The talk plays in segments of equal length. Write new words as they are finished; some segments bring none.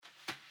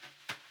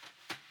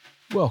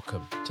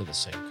Welcome to the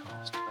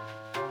Sencast.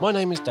 My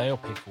name is Dale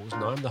Pickles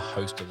and I'm the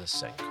host of the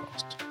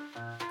Sencast.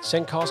 The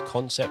Sencast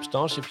concept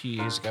started a few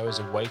years ago as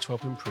a way to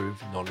help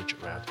improve knowledge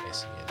around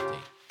SEND.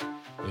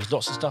 There's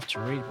lots of stuff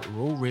to read, but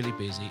we're all really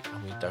busy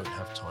and we don't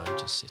have time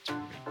to sit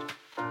and read.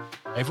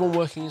 Everyone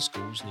working in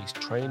schools needs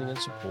training and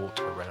support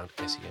around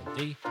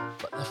SEND,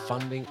 but the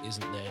funding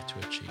isn't there to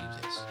achieve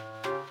this.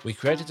 We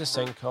created the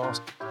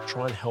Sencast to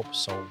try and help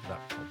solve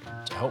that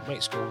problem, to help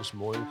make schools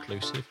more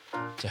inclusive,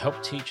 to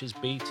help teachers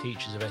be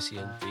teachers of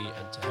SEND,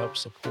 and to help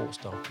support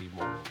staff be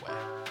more aware.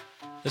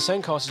 The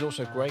Sencast is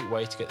also a great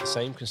way to get the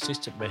same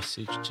consistent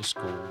message to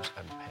schools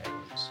and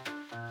parents.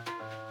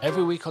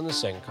 Every week on the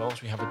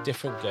Sencast, we have a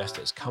different guest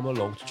that's come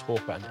along to talk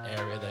about an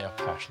area they are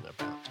passionate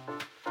about.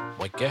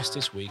 My guest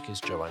this week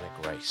is Joanna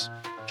Grace.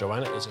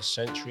 Joanna is a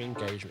sensory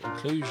engagement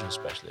inclusion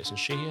specialist, and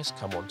she has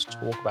come on to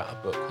talk about a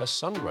book her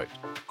son wrote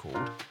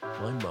called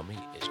My Mummy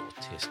is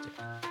Autistic.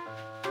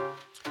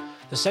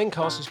 The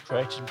Sencast is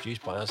created and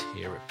produced by us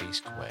here at B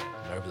Squared,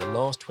 and over the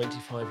last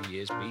 25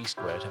 years, B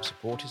Squared have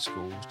supported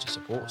schools to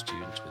support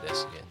students with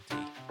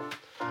SEND.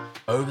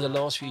 Over the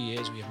last few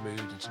years, we have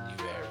moved into new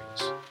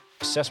areas.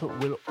 Assessment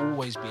will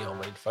always be our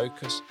main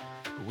focus,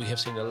 but we have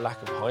seen a lack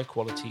of high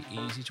quality,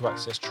 easy to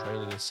access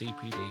training in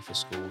CPD for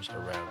schools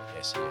around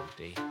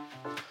SEND.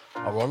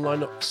 Our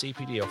online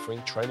CPD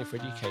offering, Training for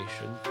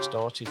Education,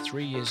 started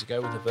 3 years ago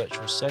with a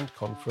virtual SEND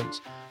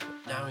conference, but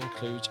now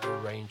includes a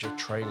range of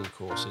training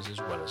courses as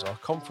well as our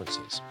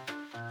conferences.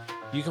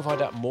 You can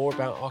find out more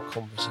about our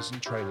conferences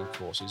and training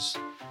courses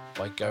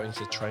by going to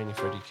the Training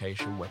for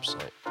Education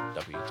website,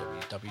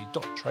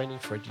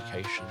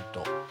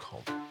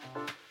 www.trainingforeducation.com.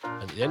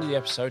 And at the end of the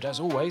episode, as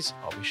always,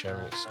 I'll be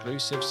sharing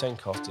exclusive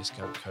Sencast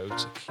discount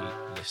codes, so keep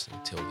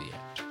listening till the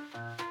end.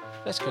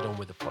 Let's get on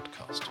with the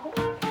podcast.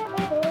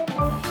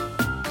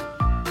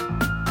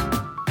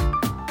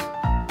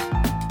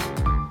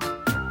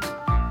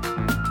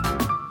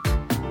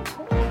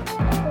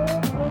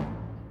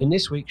 In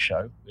this week's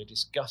show, we're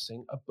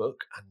discussing a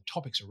book and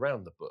topics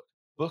around the book.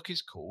 The book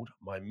is called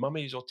My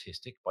Mummy is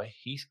Autistic by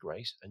Heath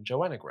Grace and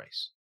Joanna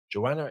Grace.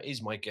 Joanna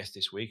is my guest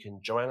this week,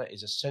 and Joanna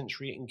is a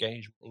sensory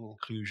engagement and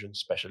inclusion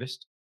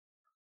specialist,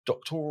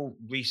 doctoral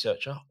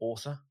researcher,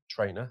 author,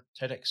 trainer,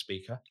 TEDx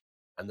speaker,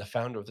 and the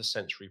founder of the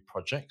Sensory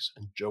Projects.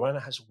 And Joanna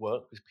has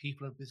worked with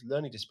people with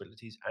learning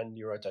disabilities and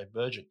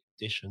neurodivergent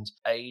conditions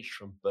aged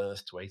from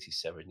birth to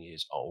 87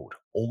 years old,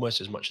 almost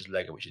as much as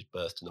Lego, which is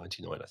birth to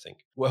 99, I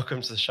think.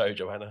 Welcome to the show,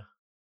 Joanna.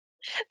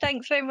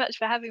 Thanks very much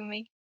for having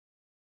me.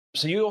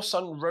 So your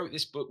son wrote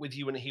this book with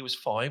you when he was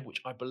 5, which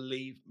I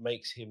believe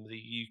makes him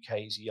the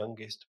UK's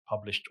youngest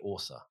published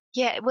author.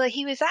 Yeah, well,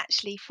 he was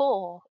actually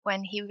 4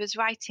 when he was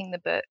writing the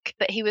book,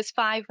 but he was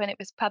 5 when it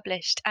was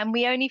published. And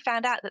we only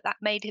found out that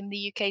that made him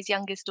the UK's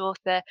youngest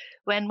author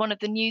when one of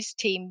the news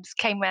teams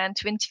came round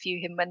to interview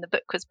him when the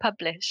book was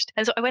published.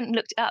 And so I went and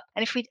looked it up.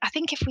 And I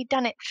think if we'd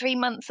done it 3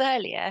 months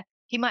earlier,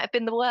 he might have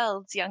been the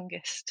world's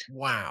youngest.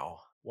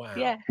 Wow.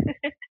 Yeah.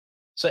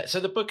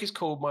 So the book is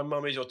called My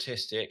Mum is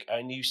Autistic,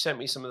 and you sent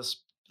me some of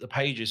the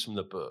pages from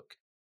the book,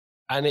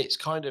 and it's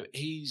kind of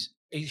he's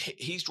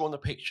drawn the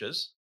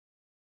pictures,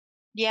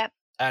 Yeah.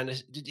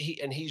 and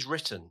he's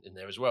written in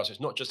there as well. So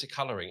it's not just a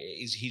colouring;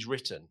 he's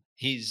written.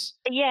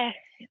 Yeah.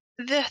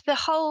 The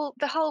whole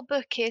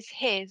book is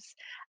his.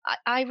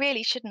 I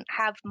really shouldn't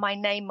have my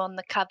name on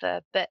the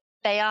cover, but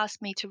they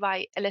asked me to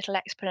write a little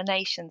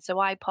explanation,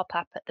 so I pop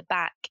up at the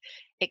back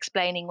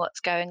explaining what's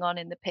going on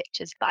in the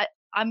pictures. But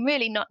I'm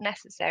really not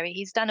necessary.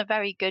 He's done a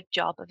very good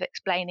job of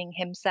explaining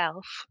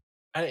himself.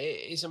 And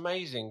it's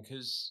amazing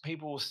because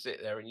people will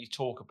sit there and you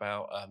talk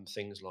about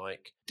things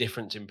like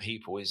difference in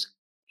people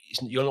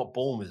you're not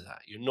born with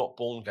that. You're not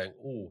born going,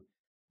 oh,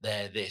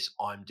 they're this,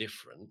 I'm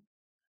different.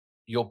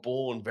 You're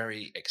born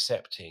very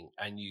accepting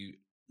and you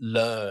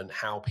learn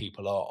how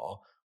people are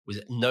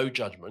with no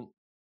judgment,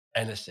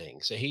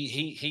 anything. So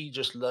he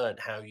just learned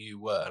how you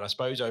were. And I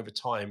suppose over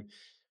time,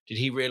 did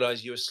he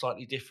realize you were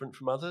slightly different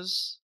from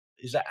others?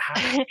 Is that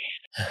how?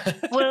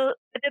 Well,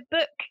 the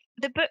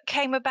book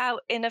came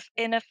about in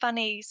a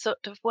funny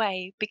sort of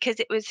way because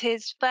it was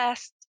his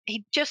first.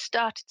 He'd just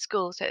started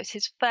school, so it was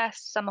his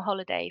first summer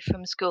holiday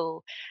from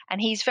school,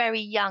 and he's very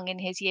young in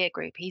his year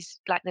group. He's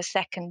like the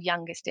second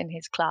youngest in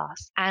his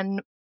class,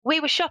 and we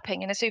were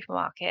shopping in a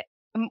supermarket.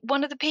 And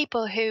one of the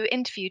people who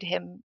interviewed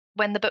him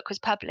when the book was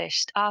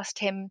published asked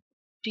him,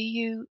 "Do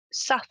you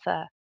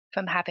suffer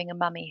from having a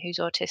mummy who's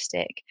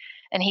autistic?"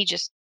 And he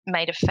just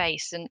made a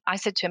face. And I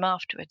said to him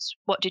afterwards,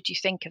 "What did you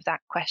think of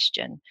that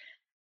question?"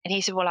 And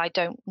he said, "Well, I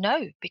don't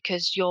know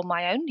because you're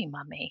my only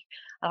mummy."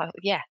 And I went,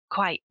 "Yeah,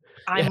 quite.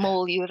 I'm Yeah.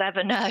 all you've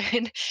ever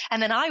known."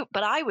 And then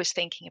but I was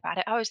thinking about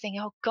it. I was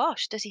thinking, oh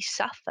gosh, does he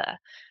suffer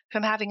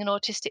from having an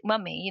autistic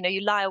mummy? You know,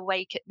 you lie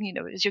awake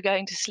as you're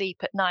going to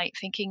sleep at night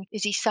thinking,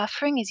 is he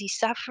suffering? Is he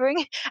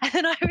suffering? And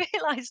then I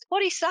realized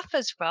what he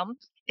suffers from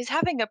is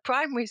having a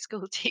primary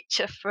school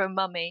teacher for a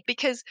mummy,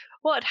 because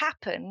what had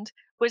happened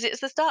was it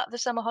was the start of the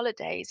summer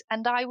holidays,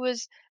 and I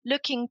was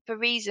looking for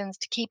reasons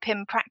to keep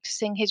him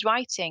practicing his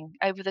writing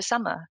over the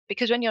summer.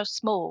 Because when you're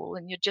small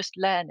and you're just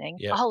learning,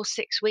 a Yep. whole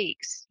 6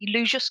 weeks, you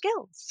lose your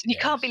skills. You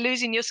can't be Yes.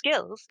 losing your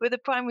skills with a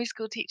primary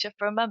school teacher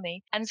for a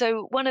mummy. And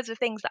so one of the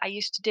things that I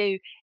used to do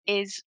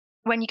is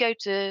when you go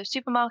to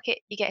supermarket,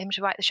 you get him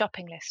to write the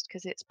shopping list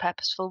because it's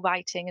purposeful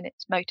writing and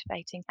it's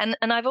motivating. And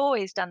I've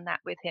always done that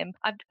with him.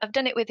 I've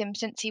done it with him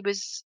since he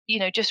was,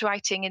 just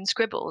writing in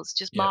scribbles,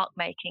 just Yep. mark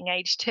making,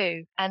 age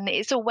 2. And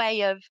it's a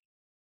way of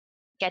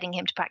getting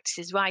him to practice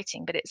his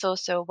writing, but it's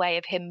also a way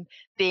of him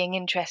being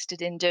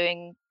interested in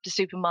doing the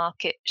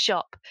supermarket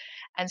shop.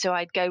 And so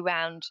I'd go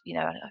round,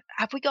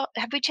 have we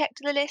checked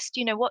the list?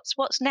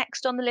 What's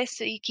next on the list,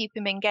 so you keep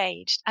him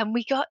engaged. And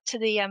we got to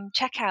the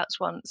checkouts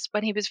once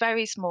when he was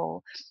very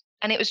small,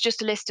 and it was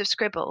just a list of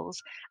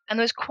scribbles, and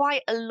there was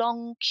quite a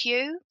long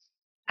queue,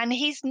 and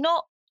he's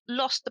not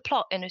lost the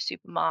plot in a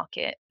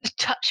supermarket,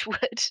 touch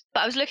wood.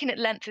 But I was looking at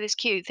the length of this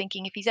queue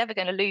thinking if he's ever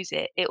going to lose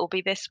it, it will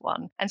be this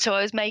one. And so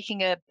I was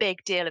making a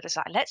big deal of it.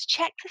 Like, let's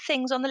check the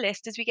things on the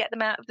list as we get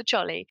them out of the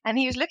trolley. And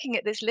he was looking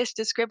at this list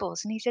of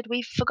scribbles and he said,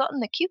 "We've forgotten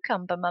the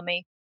cucumber,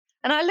 mummy."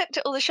 And I looked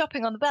at all the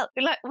shopping on the belt,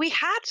 and like, we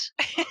had.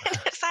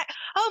 It's like,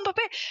 oh, my.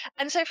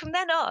 And so from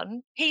then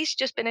on, he's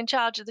just been in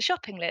charge of the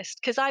shopping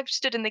list because I've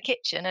stood in the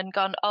kitchen and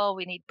gone, oh,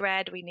 we need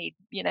bread, we need,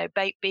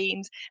 baked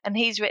beans, and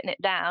he's written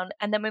it down.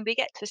 And then when we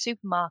get to the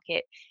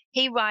supermarket,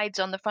 he rides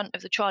on the front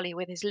of the trolley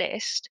with his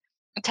list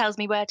and tells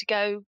me where to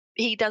go.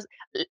 He does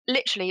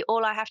literally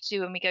all I have to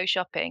do when we go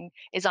shopping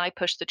is I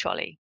push the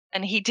trolley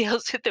and he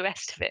deals with the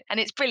rest of it. And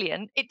it's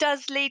brilliant. It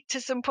does lead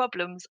to some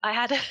problems. I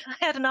had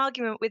an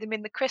argument with him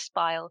in the crisp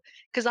aisle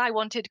because I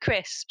wanted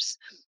crisps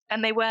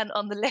and they weren't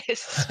on the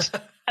list.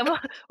 And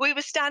we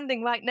were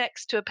standing right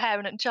next to a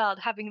parent and child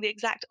having the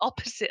exact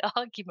opposite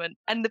argument.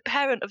 And the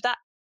parent of that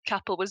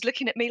couple was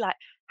looking at me like,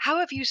 how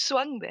have you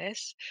swung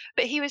this?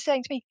 But he was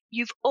saying to me,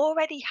 you've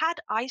already had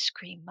ice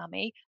cream,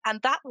 mummy,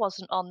 and that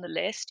wasn't on the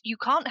list. You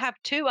can't have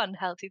two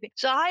unhealthy things.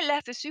 So I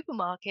left the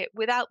supermarket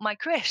without my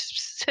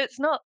crisps. So it's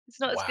not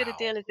as good a Wow.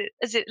 deal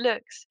as it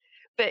looks.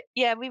 But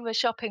yeah, we were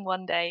shopping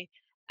one day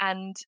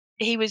and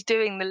he was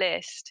doing the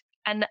list,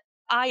 and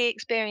I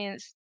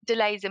experienced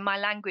delays in my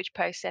language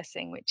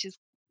processing, which is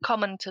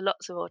common to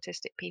lots of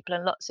autistic people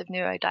and lots of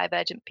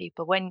neurodivergent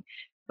people.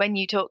 When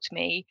you talk to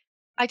me,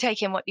 I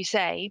take in what you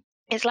say.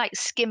 It's like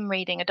skim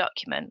reading a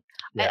document.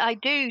 Yep. I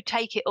do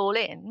take it all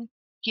in.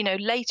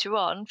 Later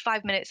on,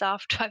 5 minutes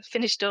after I've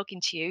finished talking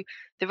to you,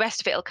 the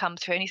rest of it will come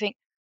through, and you think,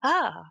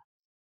 ah.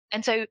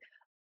 And so,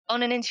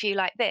 on an interview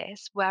like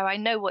this, where I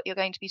know what you're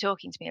going to be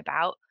talking to me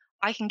about,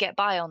 I can get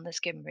by on the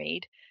skim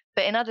read.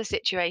 But in other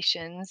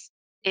situations,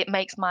 it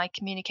makes my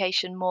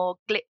communication more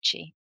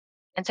glitchy.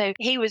 And so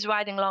he was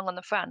riding along on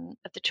the front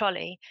of the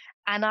trolley,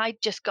 and I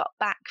just got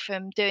back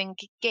from doing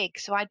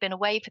gigs. So I'd been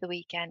away for the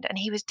weekend, and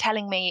he was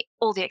telling me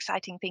all the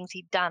exciting things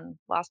he'd done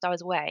whilst I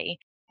was away.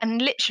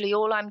 And literally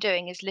all I'm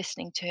doing is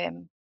listening to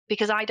him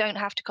because I don't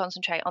have to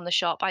concentrate on the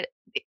shop.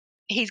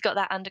 He's got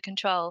that under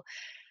control.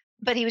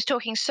 But he was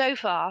talking so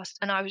fast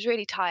and I was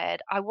really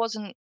tired. I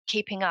wasn't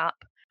keeping up.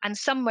 And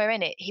somewhere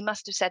in it, he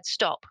must have said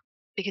stop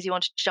because he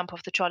wanted to jump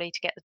off the trolley to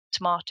get the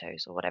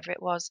tomatoes or whatever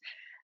it was.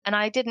 And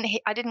I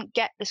didn't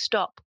get the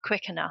stop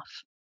quick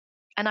enough.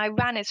 And I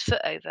ran his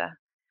foot over.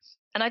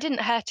 And I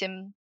didn't hurt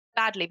him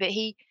badly, but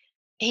he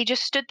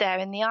just stood there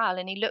in the aisle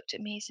and he looked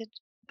at me. He said,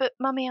 "But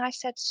mummy, I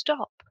said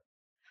stop."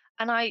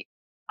 And I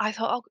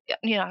thought, oh,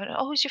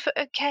 oh, is your foot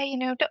okay?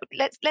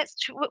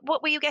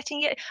 What were you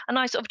getting? And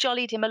I sort of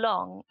jollied him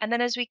along. And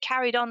then as we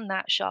carried on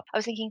that shop, I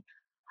was thinking,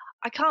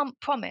 I can't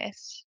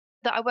promise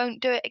that I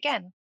won't do it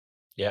again.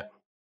 Yep.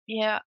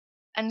 Yeah.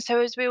 And so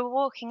as we were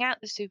walking out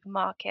the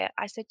supermarket,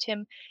 I said to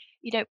him,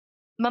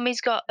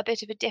 mummy's got a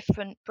bit of a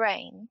different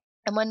brain.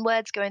 And when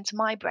words go into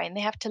my brain,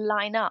 they have to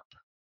line up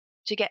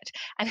to get,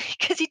 and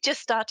because he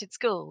just started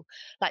school,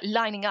 like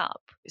lining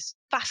up is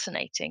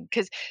fascinating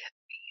because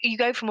you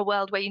go from a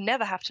world where you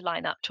never have to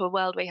line up to a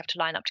world where you have to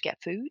line up to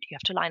get food, you have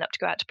to line up to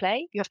go out to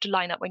play, you have to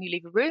line up when you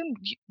leave a room.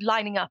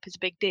 Lining up is a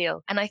big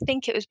deal. And I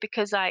think it was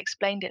because I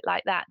explained it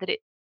like that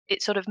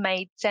it sort of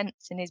made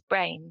sense in his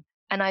brain.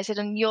 And I said,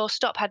 and your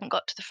stop hadn't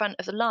got to the front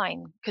of the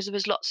line because there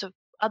was lots of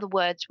other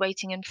words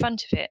waiting in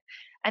front of it.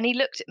 And he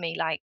looked at me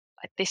like,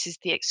 this is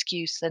the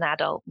excuse an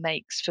adult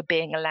makes for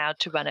being allowed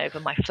to run over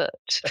my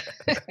foot.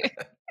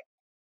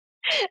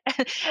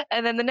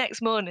 And then the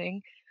next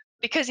morning,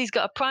 because he's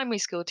got a primary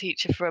school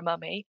teacher for a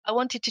mummy, I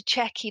wanted to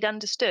check he'd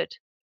understood.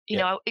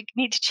 Yep. You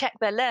need to check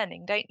their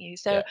learning, don't you?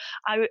 So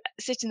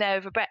sitting there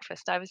over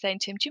breakfast, I was saying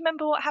to him, "Do you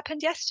remember what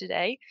happened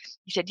yesterday?"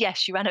 He said,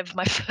 "Yes, you ran over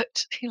my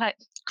foot." He's like,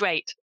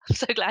 "Great. I'm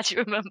so glad you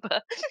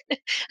remember." I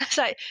was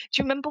like,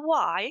 "Do you remember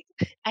why?"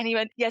 And he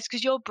went, "Yes,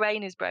 because your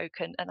brain is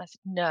broken." And I said,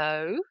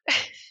 "No,"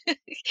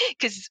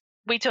 because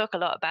we talk a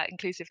lot about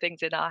inclusive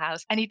things in our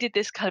house. And he did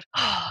this kind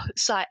of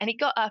sigh, and he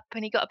got up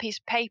and he got a piece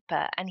of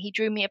paper and he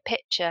drew me a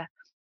picture.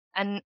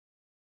 And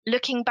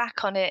looking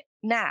back on it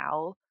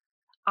now,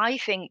 I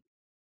think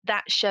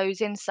that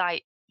shows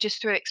insight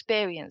just through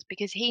experience,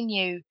 because he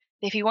knew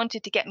that if he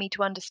wanted to get me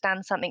to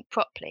understand something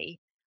properly,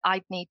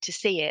 I'd need to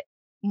see it,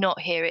 not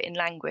hear it in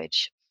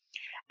language.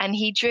 And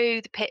he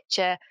drew the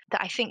picture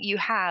that I think you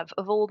have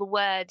of all the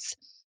words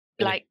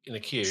like in a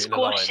queue, in a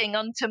line. squashing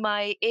onto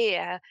my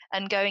ear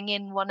and going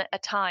in one at a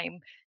time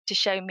to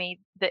show me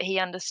that he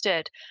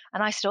understood.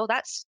 And I said, "Oh,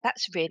 that's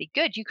really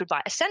good. You could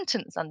write a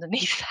sentence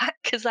underneath that."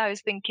 Because I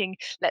was thinking,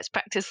 let's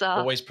practice our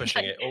Always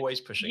pushing it,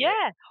 always pushing it.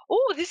 yeah.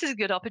 Oh, this is a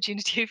good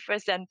opportunity for a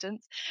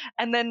sentence.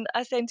 And then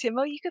I said to him,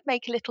 "Oh, you could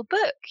make a little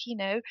book, you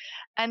know."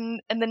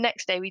 And the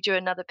next day we drew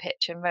another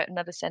picture and wrote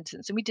another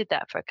sentence. And we did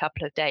that for a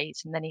couple of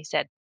days. And then he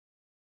said,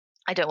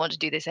 "I don't want to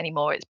do this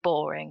anymore. It's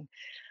boring."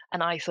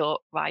 And I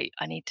thought, right,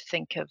 I need to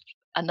think of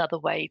another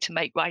way to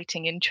make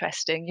writing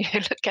interesting. You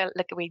know, look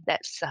at we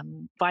let's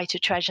write a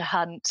treasure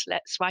hunt,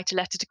 let's write a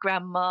letter to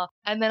grandma.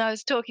 And then I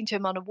was talking to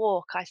him on a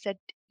walk. I said,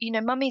 you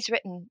know, mummy's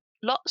written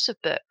lots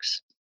of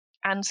books,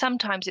 and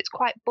sometimes it's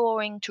quite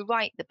boring to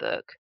write the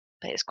book,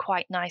 but it's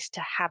quite nice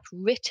to have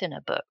written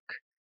a book.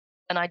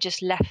 And I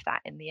just left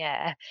that in the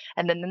air.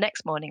 And then the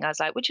next morning I was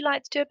like, would you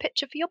like to do a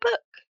picture for your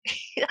book?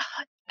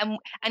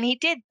 And he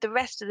did the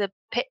rest of the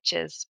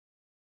pictures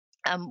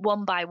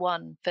one by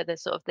one for the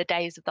sort of the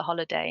days of the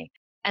holiday.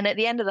 And at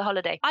the end of the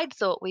holiday, I'd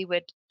thought we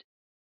would,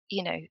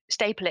 you know,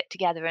 staple it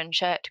together and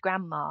show it to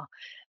grandma.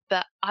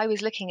 But I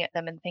was looking at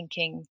them and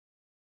thinking,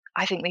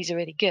 I think these are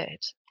really good.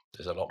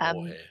 There's a lot more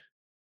Um, here.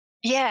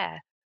 yeah.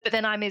 But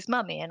then I'm his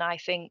mummy and I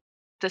think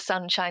the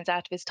sun shines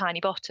out of his tiny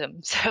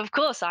bottom. So of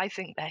course I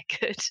think they're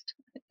good.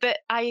 But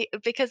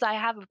because I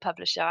have a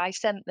publisher, I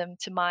sent them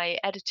to my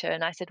editor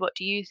and I said, "What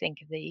do you think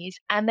of these?"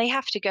 And they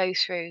have to go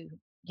through,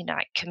 you know,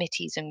 like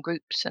committees and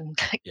groups and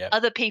like Yep.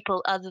 other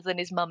people other than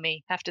his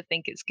mummy have to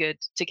think it's good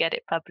to get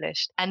it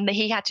published. And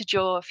he had to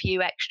draw a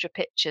few extra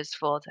pictures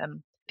for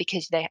them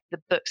because the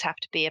books have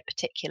to be a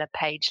particular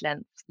page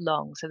length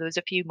long. So there was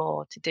a few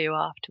more to do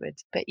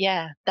afterwards. But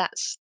yeah,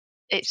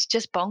 it's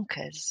just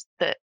bonkers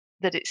that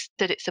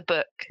it's a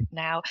book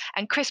now.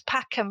 And Chris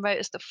Packham wrote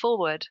us the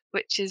foreword,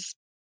 which is,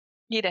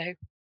 you know,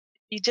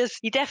 you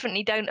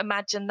definitely don't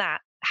imagine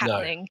that No,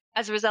 happening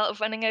as a result of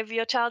running over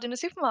your child in a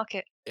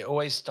supermarket. it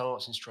always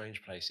starts in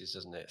strange places,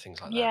 doesn't it?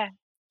 Things like that. Yeah.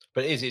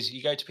 But it is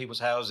you go to people's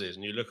houses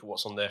and you look at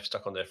what's on there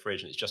stuck on their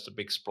fridge and it's just a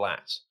big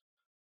splat.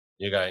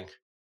 You're going,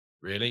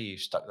 "Really? You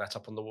stuck that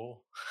up on the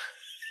wall?"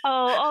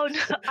 Oh,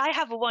 no, I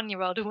have a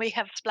one-year-old and we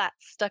have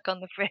splats stuck on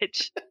the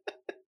fridge.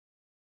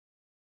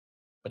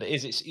 But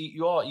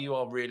you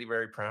are really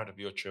very proud of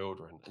your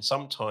children, and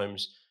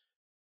sometimes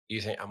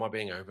you think, "Am I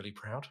being overly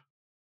proud?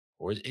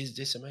 Or is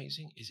this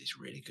amazing? Is this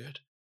really good?"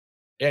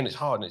 Yeah, and it's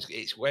hard, and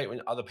it's great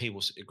when other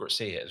people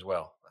see it as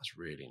well. That's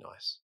really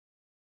nice.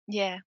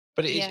 Yeah.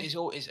 But Yeah.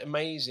 it's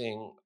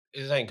amazing.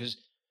 It's the thing because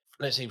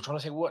let's see, trying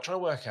to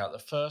work out the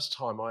first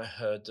time I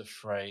heard the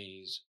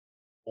phrase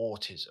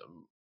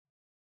autism.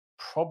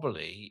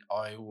 Probably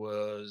I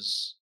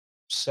was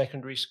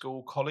secondary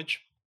school,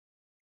 college.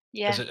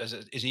 Yeah. As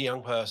a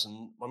young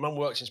person, my mum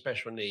works in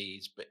special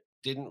needs, but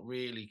didn't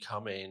really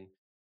come in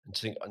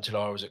until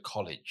I was at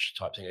college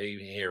type thing,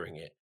 even hearing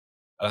it.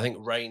 And I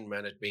think Rain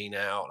Man had been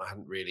out, and I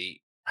hadn't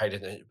really paid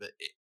attention.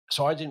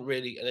 So I didn't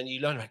really. And then you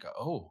learn, like,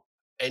 oh,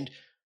 and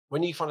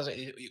when you find out,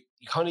 you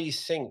kind of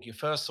think your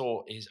first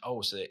thought is,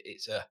 oh, so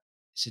it's a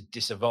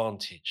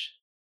disadvantage,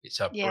 it's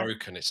a Yeah.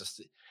 broken,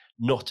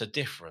 not a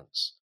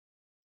difference.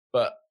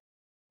 But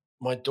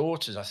my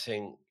daughters, I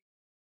think,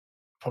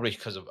 probably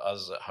because of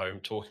us at home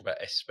talking about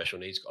special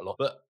needs got a lot,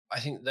 but I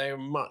think they're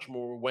much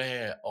more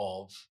aware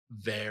of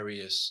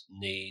various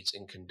needs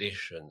and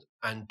conditions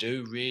and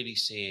do really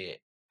see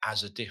it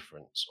as a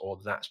difference, or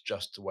that's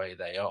just the way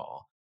they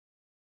are.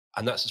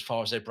 And that's as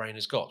far as their brain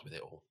has got with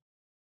it all.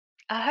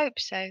 I hope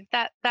so.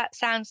 That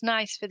sounds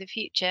nice for the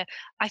future.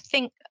 I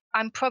think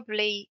I'm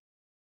probably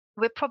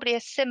we're probably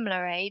a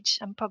similar age.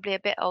 I'm probably a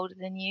bit older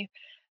than you,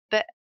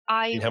 but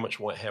I And how much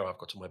white hair I've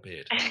got on my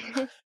beard.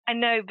 I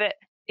know, but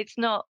it's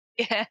not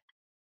yeah,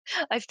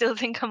 I still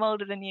think I'm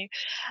older than you.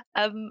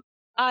 Um,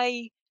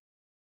 I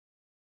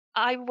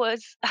I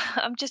was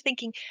I'm just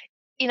thinking,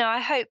 you know, I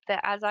hope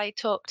that as I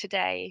talk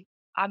today,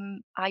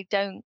 I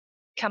don't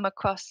come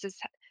across as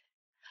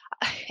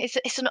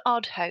it's an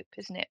odd hope,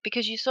 isn't it?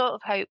 Because you sort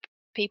of hope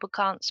people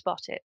can't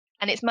spot it.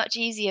 And it's much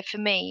easier for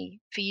me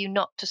for you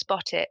not to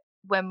spot it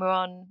when we're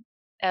on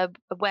a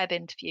web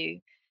interview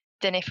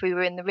than if we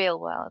were in the real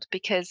world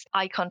because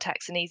eye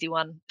contact's an easy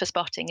one for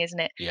spotting, isn't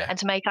it? Yeah. And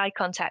to make eye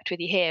contact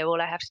with you here,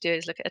 all I have to do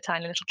is look at a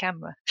tiny little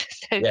camera.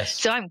 so Yes.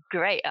 so I'm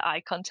great at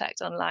eye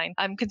contact online.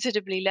 I'm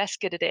considerably less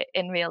good at it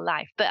in real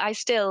life, but I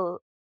still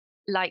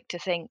like to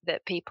think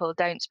that people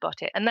don't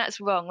spot it, and that's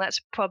wrong. That's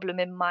a problem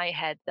in my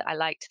head that I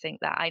like to think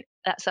that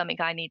that's something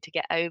I need to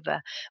get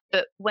over.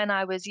 But when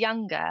I was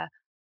younger,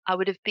 I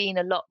would have been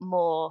a lot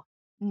more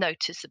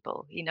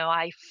noticeable. You know,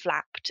 I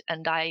flapped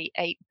and I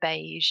ate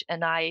beige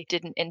and I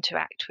didn't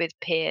interact with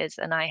peers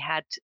and I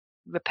had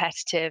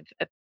repetitive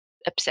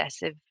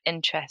obsessive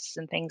interests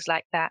and things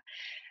like that.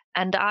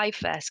 And I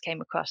first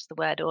came across the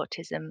word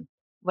autism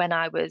when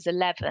I was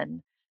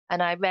 11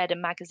 and I read a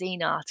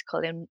magazine article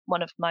in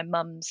one of my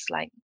mum's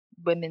like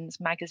women's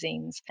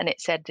magazines and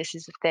it said this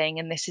is a thing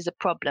and this is a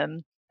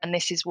problem and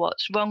this is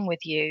what's wrong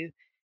with you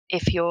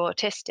if you're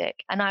autistic.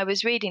 And I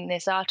was reading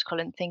this article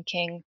and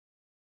thinking,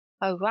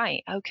 oh,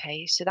 right,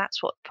 okay, so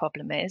that's what the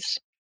problem is.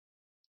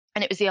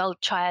 And it was the old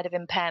triad of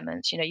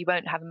impairments. You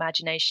won't have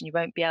imagination, you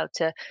won't be able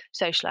to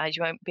socialize,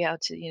 you won't be able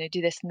to,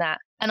 do this and that.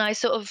 And I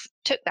sort of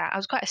took that. I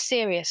was quite a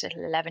serious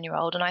little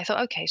 11-year-old, and I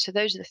thought, okay, so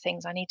those are the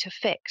things I need to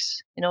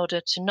fix in order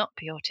to not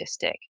be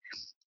autistic.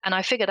 And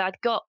I figured I'd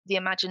got the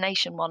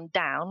imagination one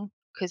down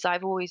because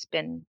I've always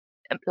been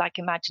like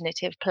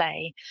imaginative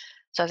play.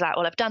 So I was like,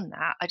 well, I've done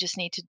that. I just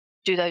need to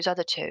do those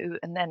other two,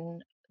 and then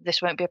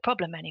this won't be a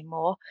problem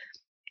anymore.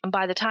 And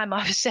by the time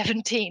I was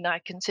 17, I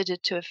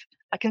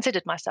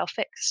considered myself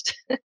fixed.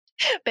 But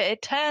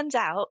it turns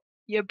out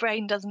your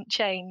brain doesn't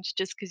change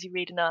just because you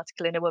read an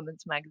article in a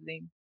woman's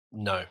magazine.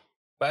 No,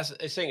 but that's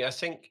the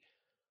thing.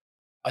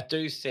 I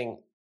do think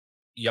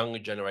younger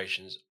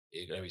generations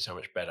are going to be so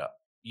much better.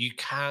 You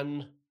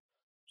can,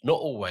 not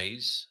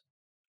always,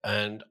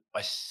 and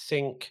I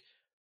think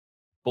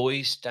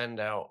boys stand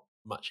out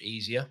much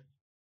easier.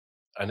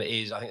 And it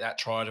is, I think that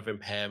triad of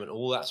impairment,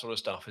 all that sort of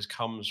stuff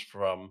comes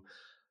from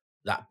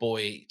that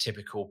boy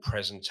typical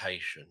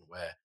presentation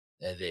where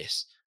they're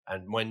this.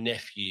 And one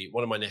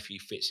of my nephew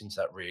fits into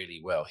that really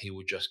well. He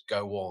will just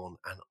go on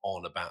and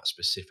on about a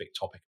specific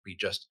topic. Be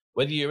just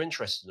whether you're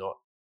interested or not,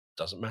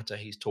 doesn't matter.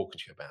 He's talking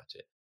to you about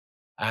it.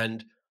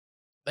 And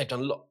they've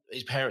done a lot.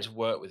 His parents have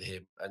worked with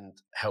him and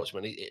helped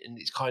him. And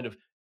it's kind of,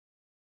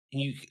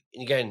 you,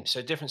 and again,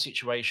 so different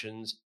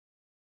situations.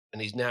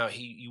 And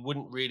you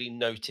wouldn't really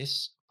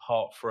notice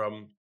apart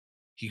from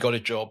he got a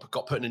job,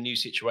 got put in a new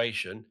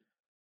situation,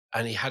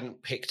 and he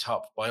hadn't picked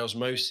up by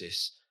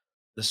osmosis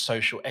the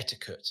social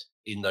etiquette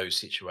in those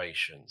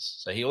situations.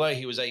 So although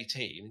he was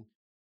 18,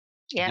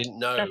 he Yeah, didn't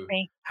that's know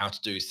me. how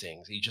to do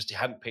things. He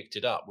hadn't picked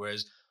it up.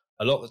 Whereas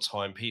a lot of the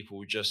time, people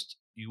would just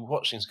you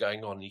watch things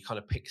going on and you kind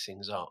of pick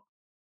things up.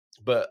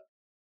 But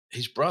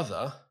his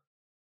brother,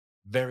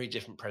 very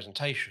different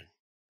presentation,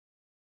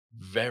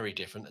 very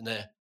different, and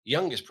their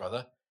youngest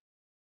brother,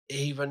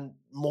 even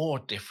more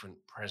different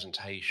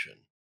presentation.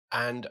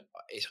 And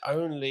it's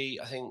only,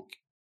 I think,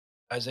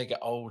 as they get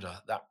older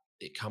that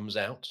it comes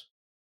out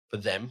for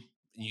them.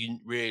 You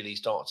really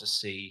start to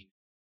see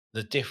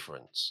the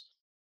difference.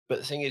 But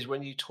the thing is,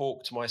 when you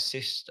talk to my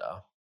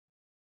sister,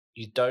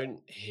 you don't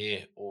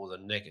hear all the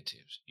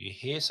negatives. You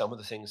hear some of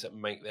the things that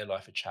make their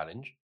life a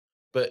challenge,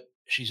 but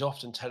she's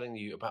often telling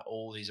you about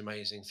all these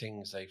amazing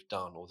things they've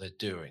done or they're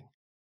doing.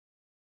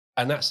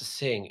 And that's the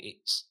thing.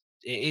 It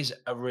is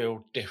a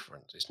real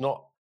difference. It's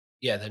not,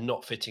 yeah, they're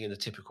not fitting in the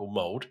typical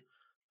mold,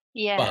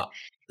 Yeah. but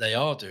they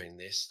are doing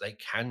this. They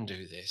can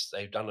do this.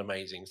 They've done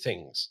amazing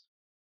things.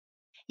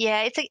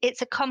 Yeah,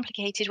 it's a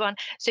complicated one.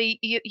 So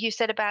you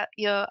said about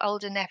your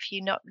older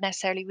nephew not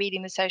necessarily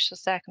reading the social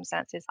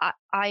circumstances.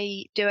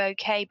 I do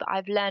okay, but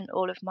I've learned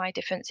all of my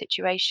different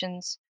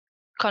situations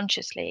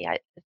consciously. I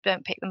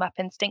don't pick them up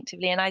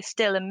instinctively, and I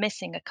still am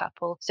missing a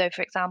couple. So,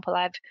 for example,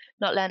 I've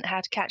not learned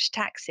how to catch a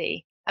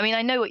taxi. I mean,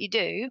 I know what you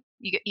do.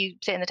 You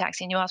sit in the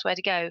taxi and you ask where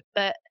to go,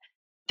 but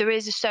there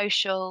is a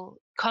social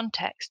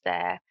context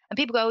there. And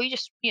people go, "Oh, you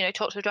just,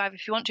 talk to the driver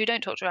if you want to.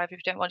 Don't talk to the driver if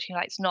you don't want to."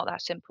 Like, it's not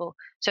that simple.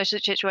 Social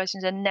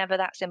situations are never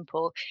that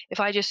simple. If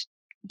I just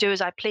do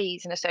as I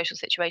please in a social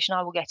situation,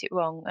 I will get it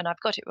wrong. And I've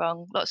got it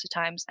wrong lots of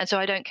times. And so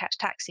I don't catch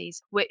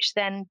taxis, which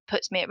then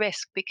puts me at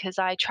risk because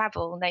I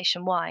travel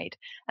nationwide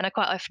and I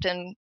quite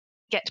often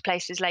get to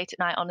places late at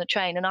night on the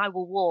train and I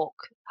will walk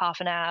half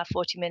an hour,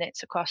 40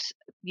 minutes across,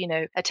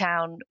 a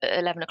town at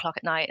 11 o'clock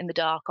at night in the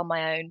dark on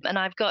my own. And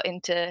I've got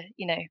into,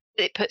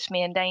 it puts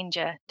me in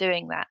danger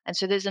doing that. And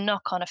so there's a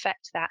knock on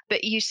effect to that.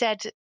 But you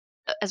said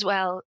as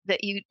well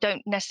that you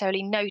don't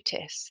necessarily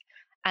notice.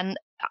 And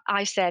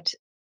I said,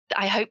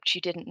 I hoped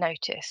you didn't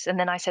notice. And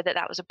then I said that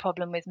that was a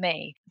problem with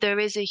me. There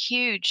is a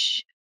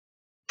huge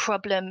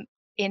problem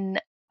in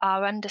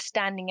our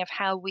understanding of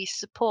how we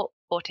support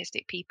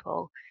autistic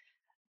people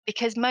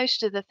because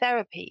most of the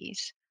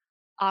therapies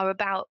are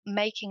about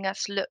making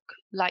us look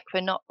like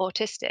we're not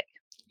autistic.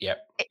 Yep.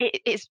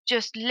 It's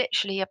just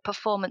literally a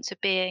performance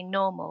of being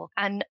normal.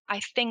 And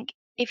I think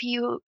if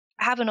you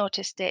have an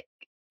autistic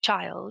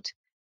child,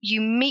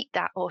 you meet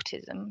that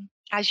autism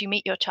as you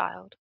meet your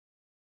child.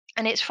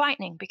 And it's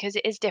frightening because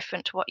it is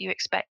different to what you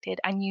expected.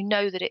 And you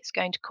know that it's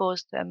going to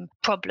cause them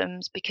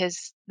problems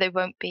because they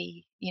won't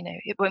be,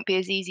 it won't be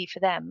as easy for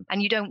them.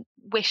 And you don't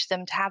wish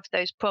them to have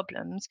those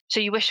problems.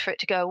 So you wish for it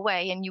to go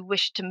away and you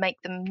wish to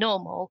make them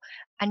normal.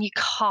 And you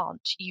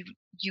can't. You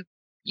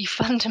you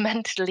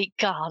fundamentally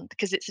can't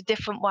because it's a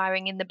different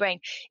wiring in the brain.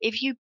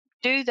 If you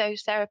do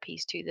those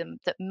therapies to them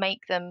that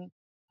make them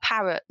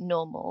parrot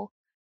normal,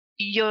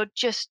 you're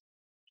just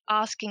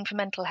asking for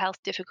mental health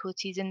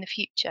difficulties in the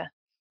future.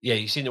 Yeah,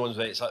 you've seen the ones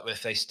where it's like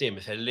if they stim,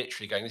 if they're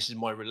literally going, "This is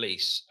my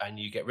release," and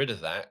you get rid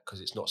of that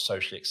because it's not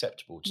socially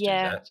acceptable to do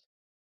Yeah. that,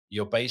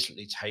 you're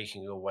basically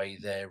taking away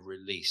their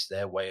release,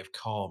 their way of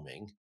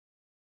calming,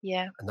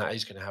 Yeah. and that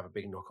is gonna have a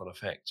big knock-on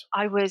effect.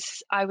 I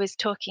was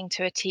talking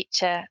to a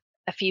teacher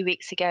a few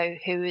weeks ago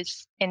who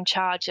was in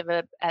charge of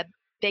a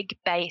big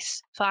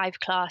base, 5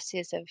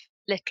 classes of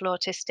little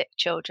autistic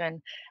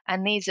children,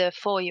 and these are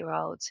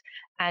 4-year-olds.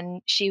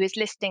 And she was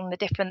listing the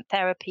different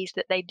therapies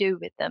that they do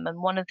with them.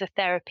 And one of the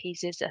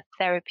therapies is a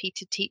therapy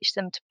to teach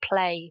them to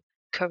play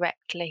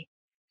correctly.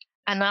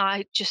 And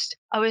I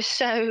was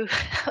so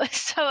I was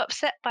so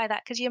upset by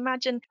that, because you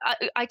imagine,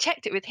 I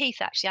checked it with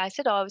Heath actually. I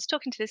said, "Oh, I was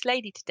talking to this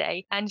lady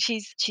today, and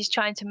she's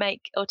trying to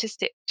make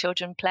autistic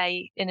children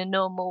play in a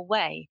normal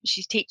way.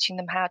 She's teaching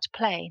them how to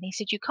play." And he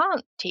said, "You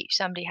can't teach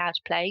somebody how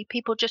to play.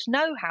 People just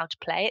know how to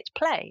play. It's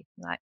play."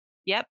 I'm like,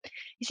 "Yep."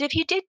 He said, "If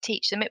you did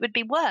teach them, it would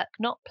be work,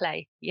 not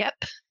play." Yep.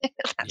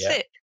 That's Yeah,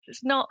 it.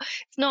 It's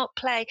not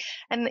play.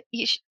 And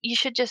you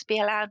should just be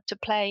allowed to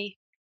play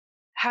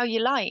how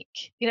you like.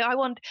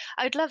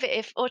 I'd love it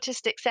if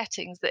autistic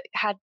settings that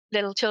had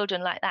little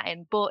children like that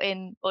in brought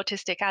in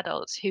autistic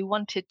adults who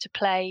wanted to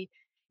play,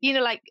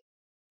 like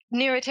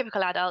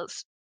neurotypical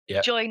adults yeah.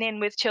 join in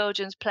with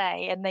children's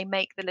play and they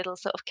make the little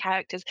sort of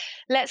characters.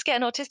 Let's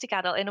get an autistic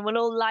adult in and we'll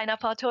all line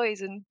up our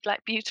toys in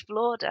like beautiful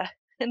order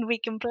and we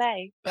can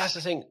play. That's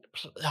the thing.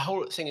 The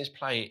whole thing is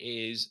play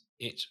is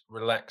it's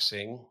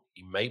relaxing.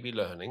 You may be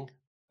learning,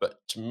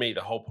 but to me,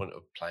 the whole point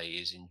of play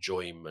is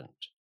enjoyment.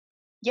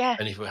 Yeah,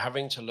 And if we're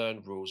having to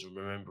learn rules and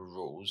remember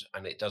rules,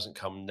 and it doesn't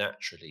come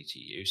naturally to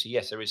you, so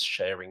yes, there is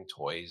sharing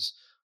toys,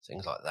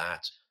 things like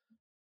that.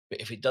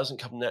 But if it doesn't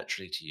come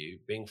naturally to you,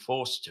 being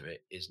forced to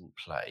it isn't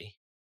play.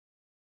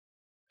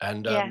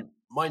 And yeah,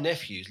 my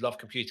nephews love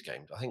computer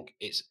games. I think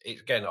it's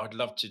again, I'd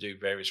love to do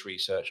various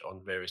research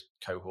on various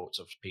cohorts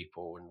of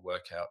people and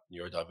work out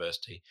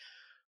neurodiversity.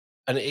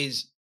 And it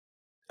is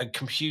a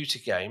computer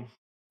game,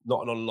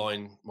 not an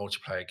online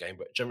multiplayer game,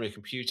 but generally a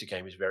computer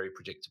game is very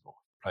predictable.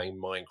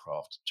 Playing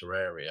Minecraft,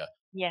 Terraria,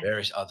 yeah.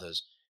 various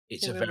others,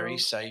 it's a There are very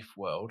rules. safe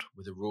world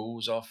where the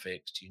rules are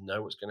fixed. You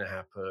know what's going to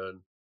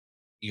happen.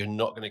 You're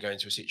not going to go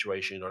into a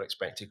situation you're not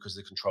expected because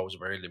the controls are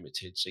very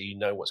limited. So you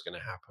know what's going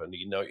to happen.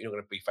 You know you're not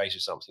going to be faced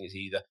with something. It's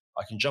either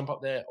I can jump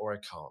up there or I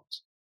can't.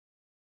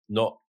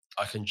 Not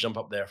I can jump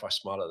up there if I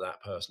smile at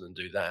that person and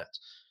do that.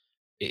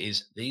 It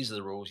is these are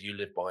the rules, you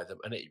live by them.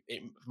 And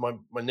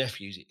my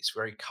nephews, it's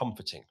very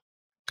comforting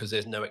because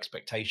there's no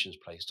expectations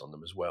placed on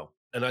them as well.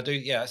 And I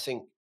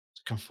think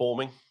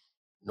conforming,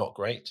 not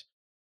great.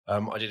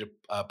 I did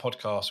a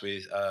podcast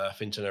with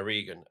Fintan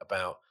O'Regan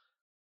about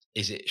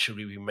should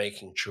we be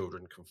making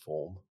children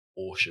conform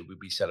or should we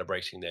be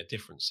celebrating their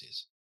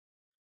differences?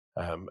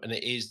 And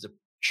it is the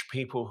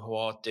people who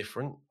are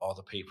different are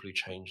the people who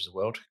change the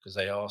world because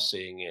they are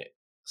seeing it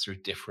through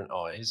different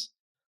eyes.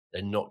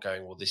 They're not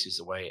going, well, this is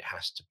the way it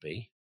has to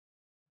be.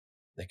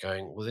 They're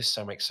going, well, this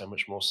so makes so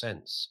much more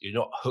sense. You're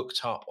not hooked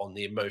up on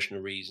the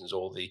emotional reasons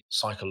or the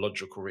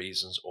psychological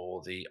reasons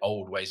or the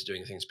old ways of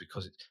doing things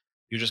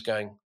you're just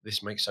going,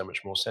 this makes so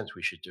much more sense.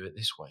 We should do it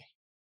this way.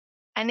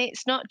 And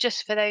it's not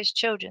just for those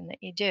children that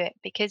you do it,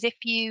 because if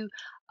you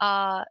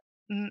are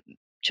m-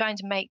 trying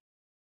to make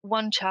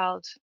one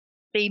child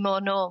be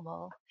more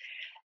normal,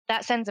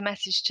 that sends a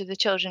message to the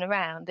children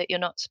around that you're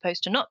not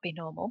supposed to not be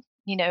normal.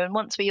 And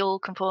once we all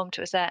conform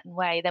to a certain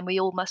way, then we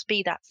all must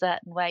be that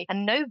certain way.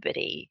 And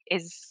nobody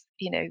is,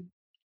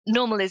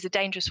 normal is a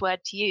dangerous word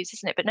to use,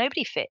 isn't it? But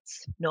nobody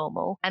fits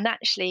normal. And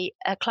actually,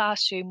 a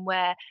classroom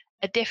where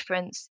a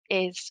difference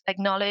is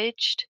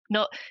acknowledged,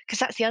 not because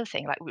that's the other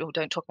thing. Like, we all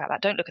don't talk about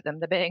that. Don't look at them.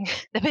 They're being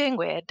they're being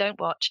weird. Don't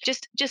watch.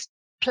 Just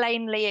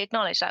plainly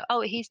acknowledge, like,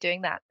 oh, he's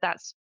doing that.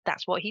 That's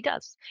what he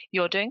does.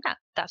 You're doing that.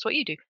 That's what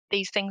you do.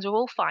 These things are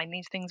all fine.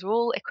 These things are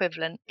all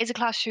equivalent. Is a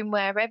classroom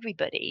where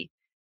everybody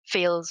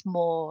feels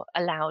more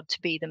allowed to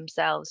be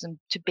themselves and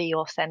to be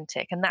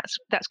authentic, and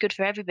that's good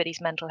for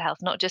everybody's mental health,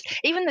 not just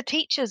even the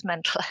teacher's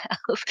mental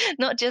health,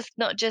 not just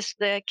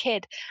the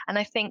kid. And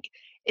I think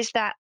is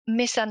that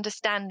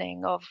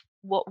misunderstanding of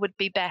what would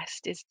be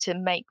best is to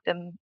make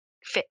them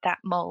fit that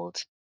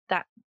mold,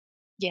 that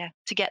yeah,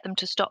 to get them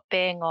to stop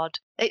being odd.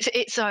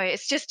 It's sorry,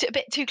 it's just a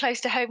bit too close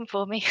to home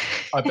for me.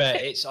 I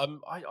bet it's I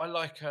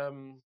like have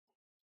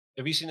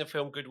you seen the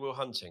film Good Will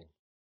Hunting?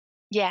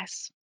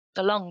 Yes,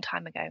 a long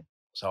time ago.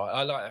 So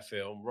I like that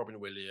film. Robin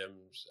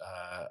Williams,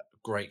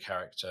 great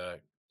character.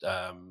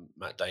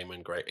 Matt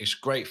Damon, great. It's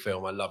a great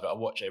film. I love it. I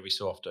watch it every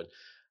so often,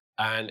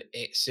 and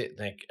it's sitting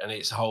there, and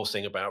it's a whole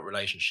thing about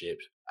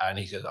relationships. And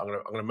he says, I'm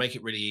gonna make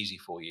it really easy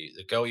for you.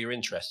 The girl you're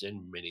interested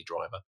in, Minnie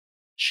Driver,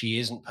 she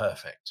isn't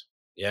perfect.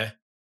 Yeah,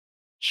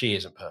 she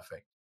isn't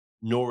perfect.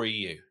 Nor are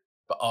you.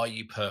 But are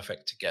you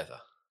perfect together?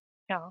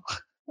 Oh,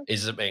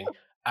 Is the thing.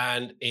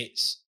 And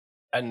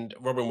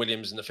Robin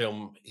Williams in the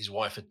film, his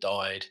wife had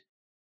died,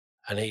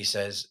 and he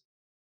says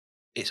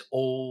it's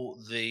all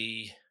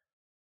the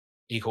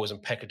he calls them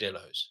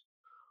peccadillos.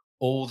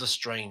 All the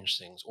strange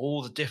things,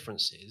 all the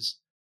differences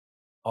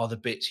are the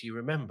bits you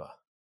remember.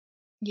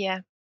 yeah.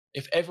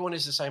 If everyone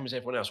is the same as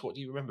everyone else, what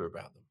do you remember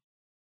about them?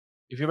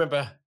 If you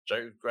remember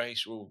Joe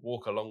Grace will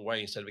walk a long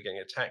way instead of getting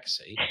a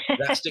taxi,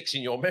 that sticks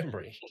in your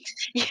memory.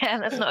 Yeah,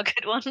 that's not a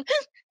good one.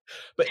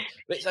 But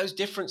those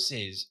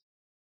differences,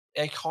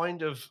 they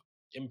kind of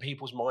in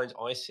people's minds,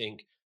 I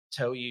think,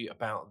 tell you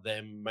about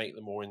them, make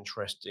them more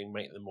interesting,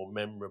 make them more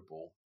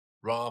memorable,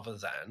 rather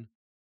than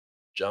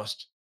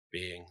just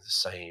being the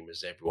same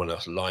as everyone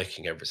else,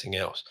 liking everything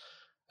else.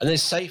 And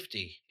there's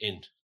safety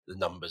in the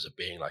numbers of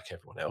being like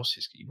everyone else.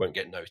 You won't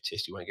get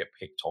noticed, you won't get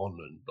picked on,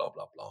 and blah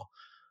blah blah.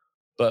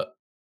 But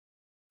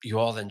you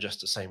are then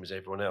just the same as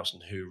everyone else,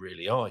 and who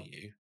really are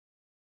you?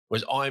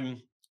 Whereas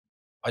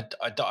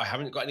I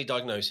haven't got any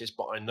diagnosis,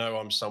 but I know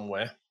I'm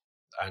somewhere.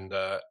 And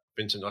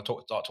Vincent,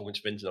 start talking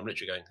to Vincent. I'm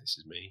literally going, "This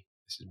is me.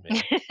 This is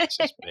me. This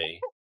is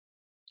me.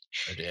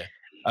 Oh dear."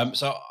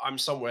 So I'm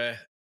somewhere.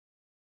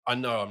 I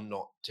know I'm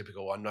not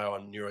typical. I know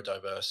I'm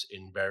neurodiverse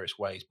in various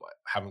ways, but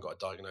I haven't got a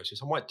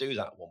diagnosis. I might do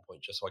that at one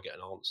point just so I get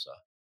an answer.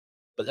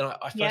 But then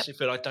I Yep. firstly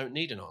feel I don't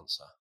need an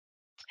answer.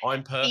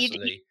 I'm You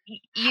personally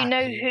you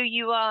know who happy.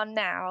 you are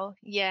now.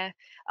 Yeah.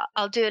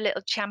 I'll do a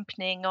little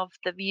championing of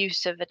the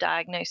use of a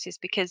diagnosis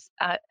because,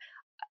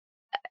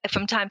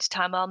 from time to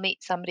time, I'll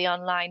meet somebody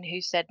online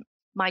who said,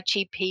 "My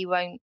GP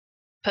won't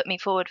put me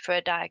forward for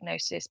a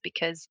diagnosis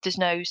because there's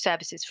no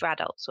services for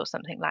adults," or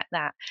something like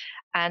that.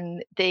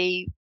 And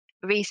the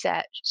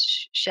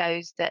research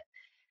shows that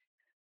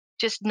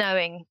just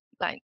knowing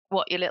like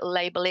what your little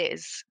label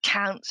is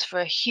counts for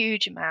a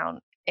huge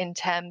amount in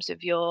terms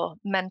of your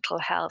mental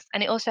health,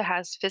 and it also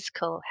has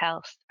physical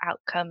health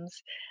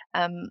outcomes.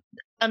 um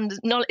and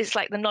it's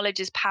like the knowledge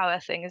is power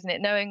thing, isn't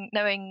it?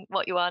 Knowing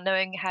what you are,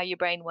 knowing how your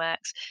brain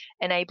works,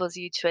 enables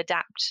you to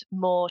adapt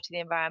more to the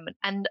environment.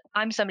 And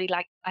I'm somebody,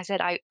 like I said,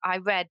 I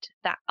read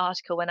that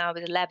article when I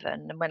was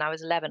 11, and when I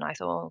was 11 I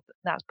thought, oh,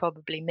 that's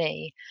probably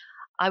me.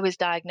 I was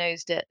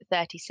diagnosed at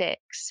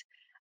 36,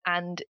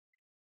 and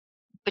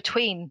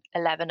between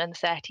 11 and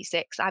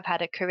 36, I've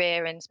had a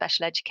career in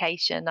special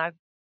education. I've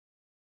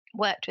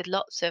worked with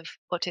lots of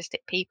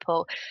autistic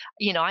people.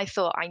 I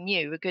thought I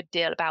knew a good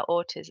deal about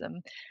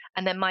autism.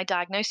 And then my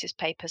diagnosis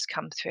papers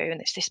come through,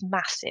 and it's this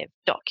massive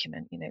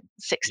document,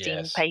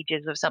 16 Yes.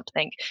 pages of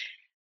something.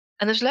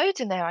 And there's loads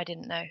in there I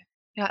didn't know.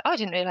 You're like, "Oh, I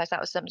didn't realize that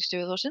was something to do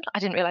with autism. I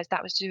didn't realize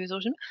that was to do with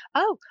autism.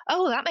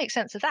 Oh, that makes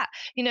sense of that."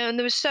 And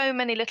there was so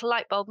many little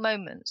light bulb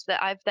moments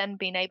that I've then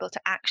been able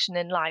to action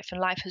in life,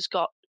 and life has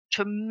got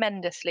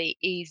tremendously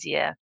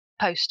easier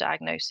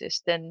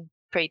post-diagnosis than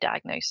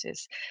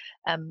pre-diagnosis,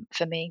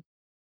 for me.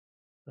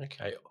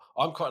 Okay.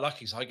 I'm quite lucky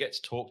because I get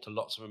to talk to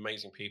lots of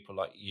amazing people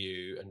like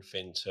you and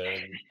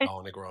Finton,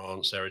 Arna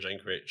Grant, Sarah Jane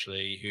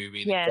Critchley, who've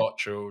either Yeah. got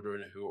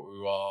children,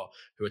 who are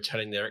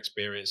telling their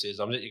experiences.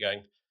 I'm literally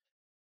going,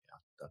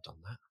 I've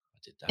done that. I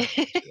did that. I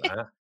went through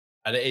that.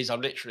 And it is,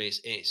 I'm literally,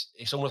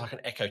 it's almost like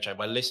an echo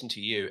chamber. I listen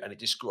to you and it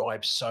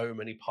describes so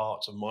many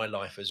parts of my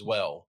life as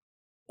well,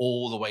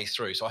 all the way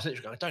through. So I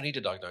literally go, I don't need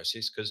a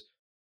diagnosis because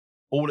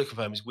all it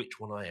confirms is which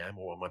one I am,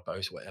 or am I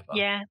both, whatever.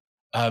 Yeah.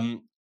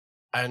 Um,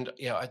 and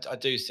yeah, I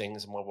do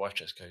things, and my wife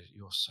just goes,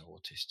 "You're so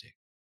autistic,"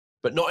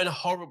 but not in a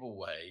horrible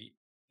way.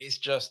 It's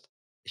just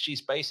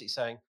she's basically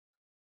saying,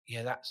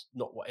 "Yeah, that's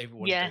not what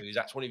everyone Yeah. does.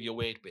 That's one of your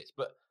weird bits."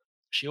 But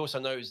she also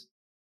knows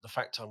the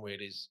fact I'm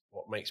weird is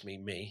what makes me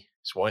me.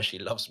 It's why she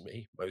loves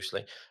me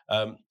mostly.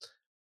 Um,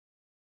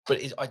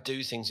 I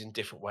do things in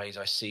different ways.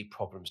 I see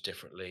problems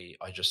differently.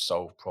 I just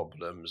solve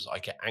problems. I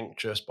get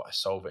anxious, but I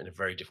solve it in a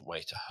very different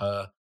way to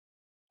her.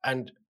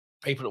 And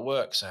people at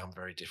work say I'm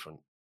very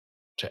different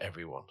to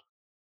everyone.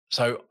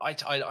 So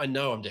I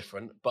know I'm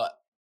different, but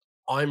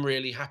I'm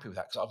really happy with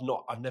that because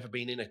I've never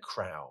been in a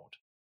crowd.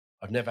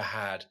 I've never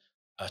had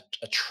a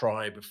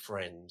tribe of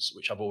friends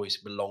which I've always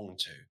belonged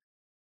to.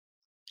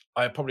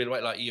 I probably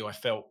like you. I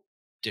felt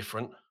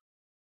different.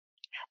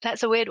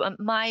 That's a weird one.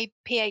 My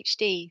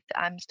PhD that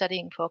I'm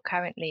studying for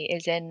currently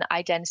is in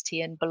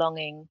identity and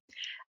belonging.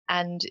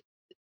 And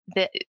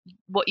the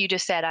what you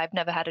just said, I've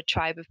never had a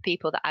tribe of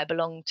people that I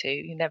belong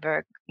to,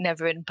 never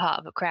in part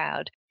of a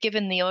crowd.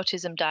 Given the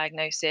autism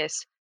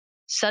diagnosis,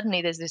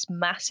 suddenly there's this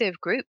massive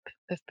group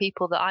of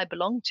people that I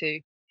belong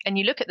to. And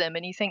you look at them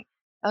and you think,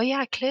 "Oh yeah,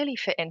 I clearly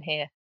fit in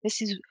here."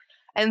 This is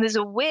And there's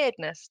a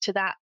weirdness to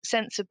that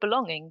sense of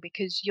belonging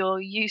because you're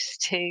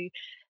used to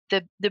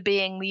the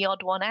being the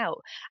odd one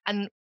out.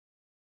 And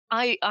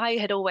I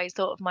had always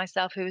thought of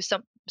myself who was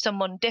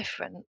someone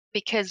different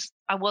because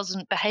I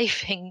wasn't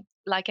behaving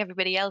like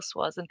everybody else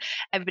was, and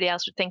everybody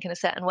else would think in a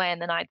certain way, and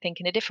then I'd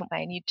think in a different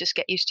way, and you'd just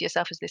get used to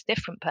yourself as this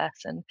different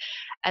person.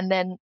 And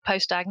then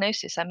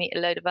post-diagnosis, I meet a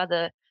load of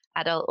other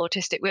adult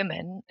autistic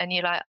women, and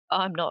you're like, "Oh,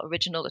 I'm not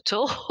original at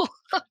all.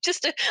 I'm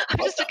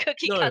I, just a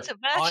cookie no, cutter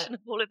I version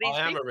of all of these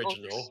I am people."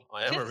 original.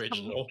 I am Just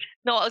original.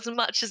 not as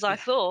much as I It,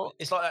 thought.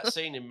 it's like that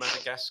scene in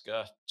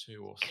Madagascar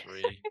 2 or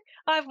 3.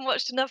 I haven't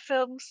watched enough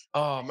films.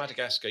 Oh,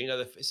 Madagascar,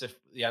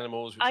 the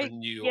animals which are I in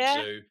New York Yeah,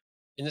 Zoo.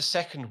 In the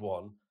second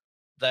one,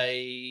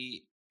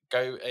 they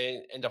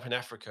end up in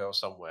Africa or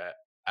somewhere,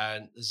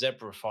 and the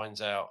zebra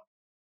finds out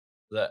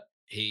that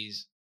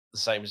he's the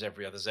same as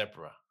every other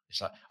zebra.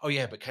 It's like, "Oh,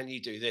 yeah, but can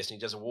you do this?" And he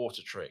does a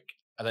water trick,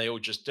 and they all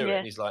just do it, yeah,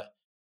 and he's like,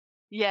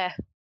 yeah.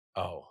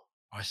 "Oh,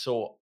 I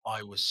thought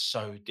I was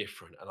so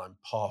different, and I'm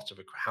part of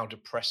a how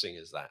depressing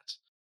is that?"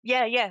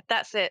 Yeah, yeah,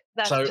 that's it.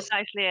 That's So,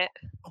 precisely it.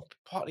 I'm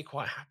partly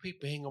quite happy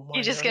being on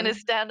You're my just gonna own.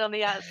 stand on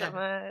the outside.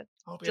 Yeah,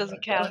 I'll be Doesn't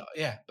alone. But, count.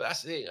 yeah, but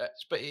that's the thing,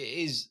 but it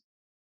is.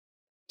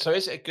 So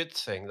is it a good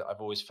thing that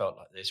I've always felt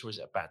like this, or is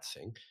it a bad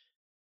thing?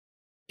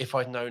 if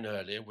I'd known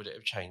earlier, would it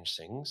have changed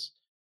things?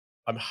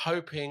 I'm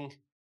hoping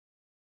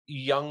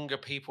younger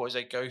people as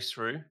they go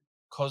through,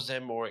 because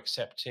they're more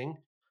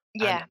accepting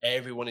and Yeah,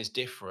 everyone is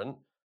different,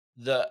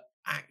 that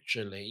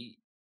actually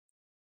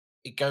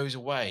it goes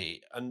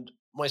away. And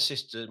my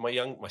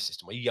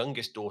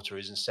youngest daughter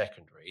is in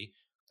secondary,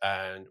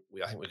 and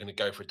I think we're going to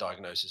go for a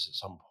diagnosis at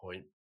some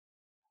point.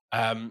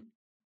 And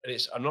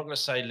I'm not going to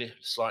say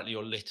slightly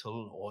or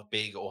little or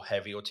big or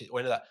heavy or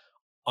any of that.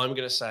 I'm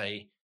going to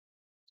say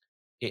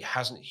it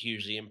hasn't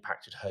hugely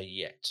impacted her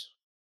yet.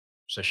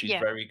 So she's yeah,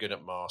 very good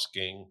at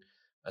masking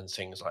and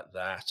things like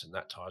that, and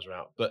that tires her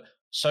out. But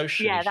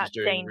socially, yeah, she's that's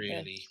doing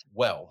really dangerous.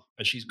 well,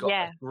 and she's got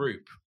a Yeah,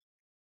 group,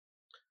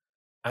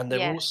 and they're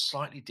yeah, all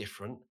slightly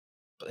different,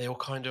 but they all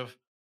kind of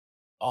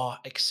are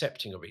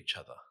accepting of each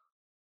other.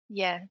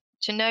 yeah.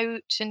 To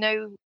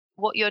know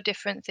what your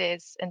difference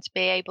is and to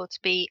be able to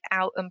be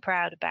out and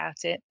proud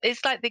about it.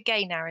 It's like the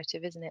gay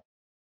narrative, isn't it?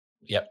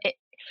 Yep. It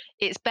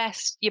it's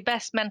best your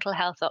best mental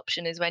health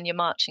option is when you're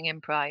marching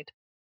in pride.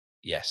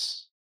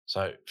 Yes.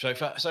 So for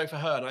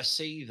her, and I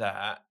see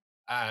that,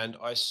 and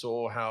I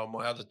saw how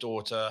my other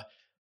daughter,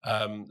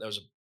 there was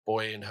a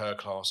boy in her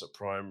class at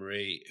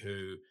primary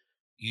who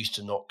used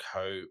to not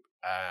cope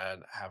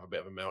and have a bit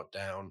of a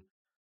meltdown,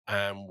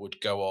 and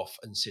would go off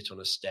and sit on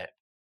a step,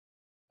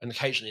 and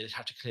occasionally they'd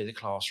have to clear the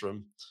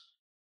classroom,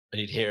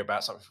 and you'd hear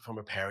about something from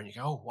a parent. You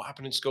go, "Oh, what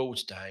happened in school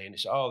today?" And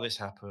it's, "Oh, this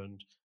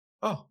happened."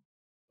 Oh,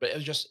 but it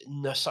was just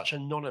such a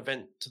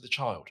non-event to the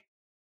child.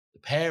 The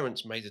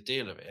parents made a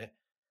deal of it,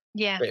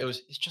 Yeah. but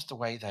it's just the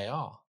way they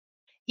are.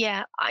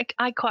 Yeah,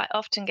 I quite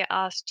often get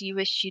asked, "Do you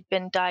wish you'd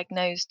been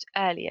diagnosed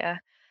earlier?"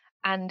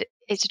 And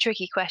it's a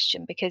tricky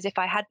question because if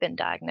I had been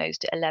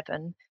diagnosed at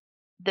 11,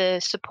 the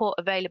support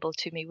available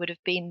to me would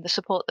have been the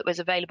support that was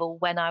available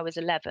when I was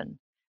 11.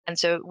 And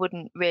so it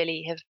wouldn't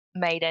really have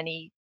made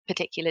any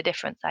particular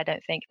difference, I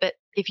don't think. But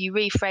if you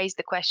rephrase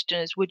the question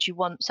as, would you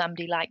want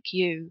somebody like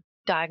you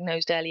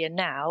diagnosed earlier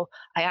now?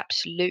 I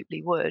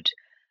absolutely would,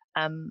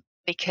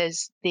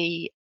 because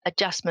the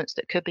adjustments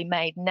that could be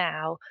made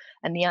now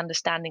and the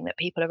understanding that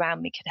people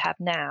around me could have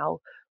now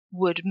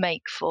would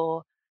make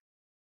for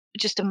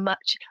just a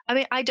much I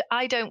mean,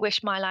 I don't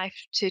wish my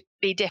life to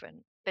be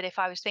different, but if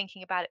I was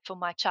thinking about it for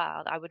my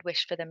child, I would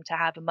wish for them to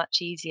have a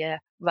much easier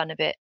run of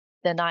it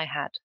than I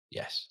had.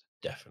 Yes,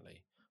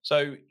 definitely.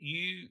 So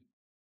you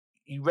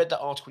read that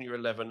article when you were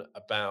 11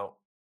 about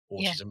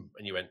Yeah. autism,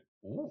 and you went,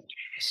 "Ooh,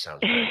 this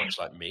sounds very much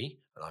like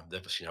me," and I've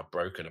never seen how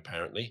broken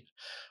apparently.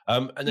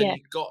 And then Yeah.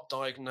 you got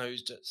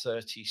diagnosed at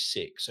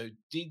 36. So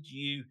did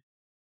you?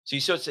 So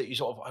you sort of said you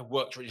sort of I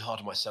worked really hard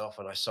on myself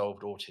and I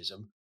solved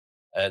autism,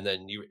 and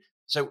then you.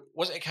 So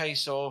was it a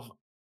case of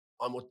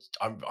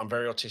I'm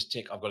very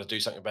autistic. I've got to do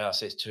something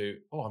about it.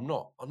 To I'm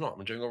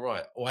doing all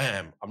right. Or I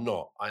am. I'm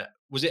not. I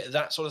Was it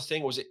that sort of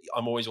thing? Or was it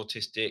I'm always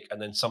autistic,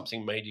 and then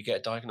something made you get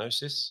a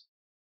diagnosis?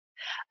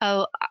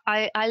 Oh,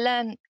 I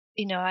learned,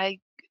 I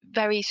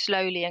very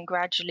slowly and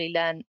gradually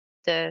learned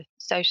the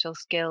social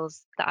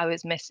skills that I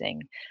was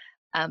missing.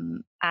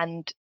 And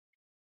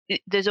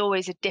there's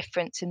always a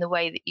difference in the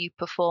way that you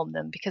perform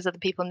them because other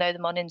people know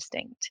them on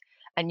instinct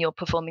and you're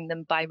performing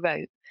them by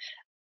rote.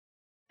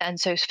 And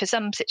so for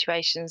some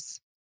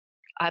situations,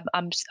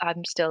 I'm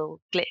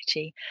still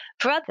glitchy.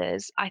 For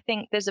others, I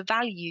think there's a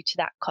value to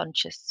that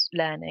conscious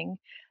learning,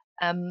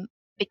 um,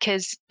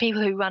 because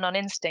people who run on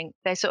instinct,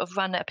 they sort of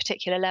run at a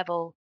particular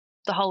level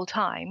the whole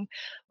time,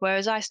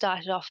 whereas I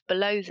started off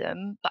below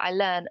them, but I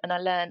learn and I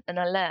learn and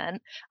I learn,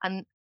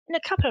 and in a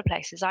couple of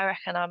places, I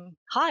reckon I'm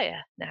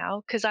higher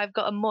now because I've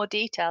got a more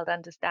detailed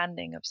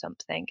understanding of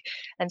something,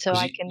 and so Because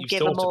I can you've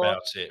give a thought more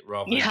about it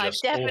rather than yeah, I've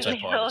just definitely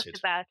thought autopiloted.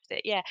 about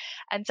it, yeah,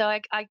 and so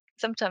I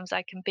sometimes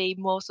I can be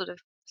more sort of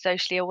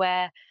socially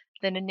aware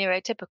than a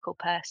neurotypical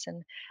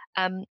person,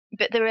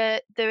 but there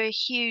are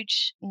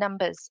huge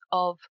numbers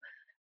of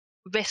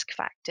risk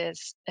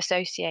factors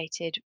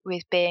associated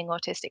with being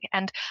autistic,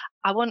 and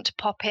I want to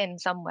pop in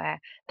somewhere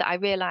that I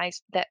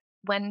realised that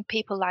when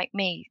people like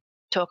me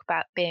talk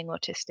about being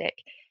autistic,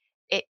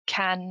 it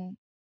can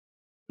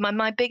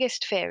my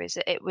biggest fear is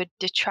that it would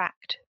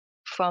detract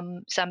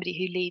from somebody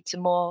who leads a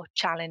more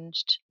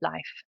challenged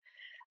life,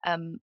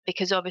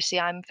 because obviously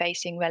I'm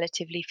facing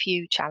relatively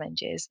few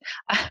challenges.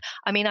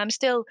 I mean, I'm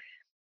still,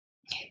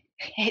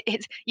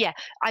 it's, yeah,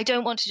 I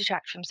don't want to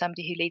detract from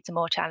somebody who leads a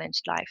more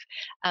challenged life.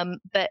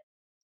 But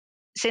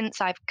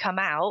since I've come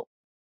out,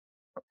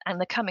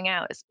 and the coming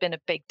out has been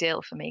a big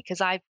deal for me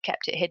because I've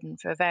kept it hidden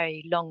for a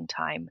very long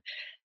time.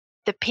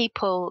 The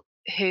people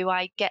who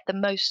I get the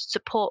most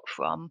support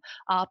from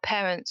are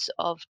parents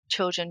of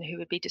children who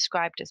would be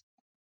described as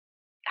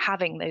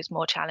having those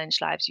more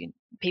challenged lives,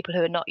 people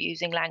who are not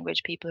using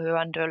language, people who are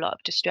under a lot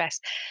of distress.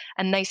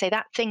 And they say,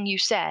 that thing you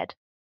said,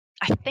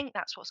 I think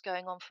that's what's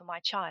going on for my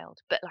child,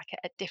 but like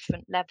at a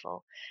different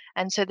level.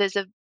 And so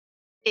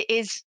it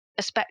is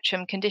a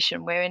spectrum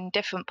condition. We're in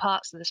different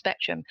parts of the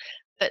spectrum,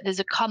 but there's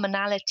a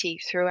commonality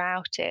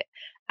throughout it.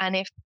 And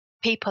if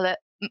people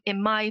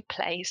in my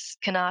place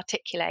can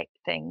articulate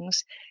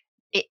things,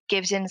 it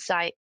gives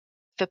insight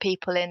for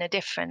people in a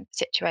different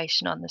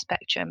situation on the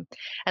spectrum.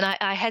 And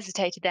I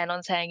hesitated then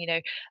on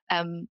saying,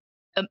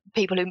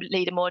 people who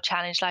lead a more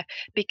challenged life,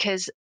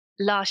 because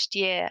last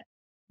year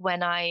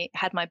when I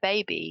had my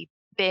baby,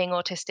 being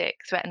autistic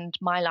threatened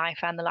my life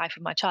and the life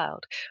of my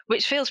child,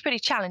 which feels pretty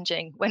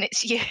challenging when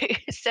it's you.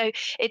 So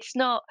it's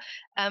not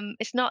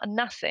a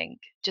nothing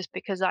just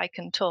because I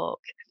can talk.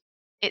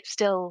 It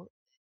still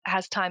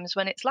has times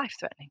when it's life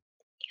threatening.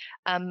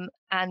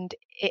 And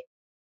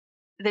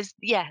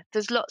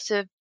there's lots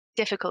of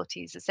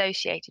difficulties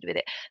associated with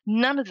it.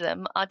 None of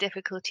them are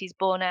difficulties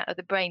born out of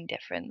the brain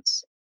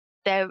difference.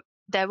 They're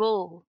they're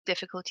all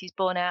difficulties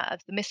born out of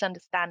the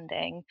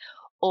misunderstanding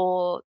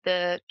or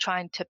the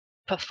trying to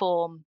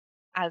perform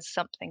as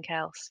something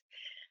else.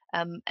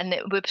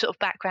 We're sort of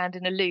background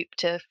in a loop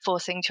to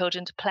forcing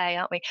children to play,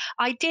 aren't we?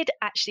 I did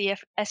actually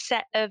a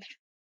set of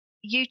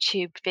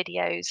YouTube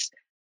videos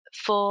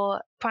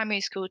for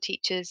primary school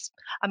teachers.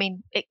 I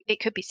mean, it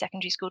could be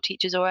secondary school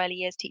teachers or early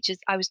years teachers.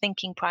 I was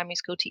thinking primary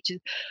school teachers,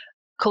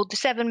 called the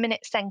 7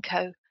 Minute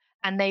Senko.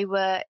 And they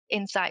were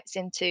insights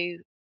into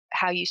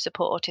how you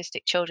support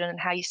autistic children and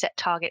how you set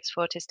targets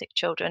for autistic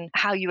children,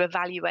 how you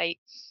evaluate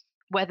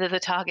whether the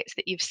targets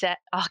that you've set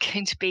are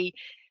going to be,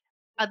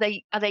 are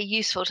they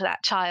useful to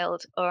that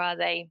child, or are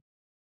they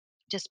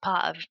just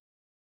part of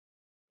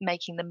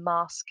making them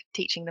mask,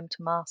 teaching them to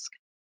mask?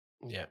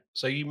 Yeah.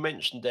 So you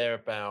mentioned there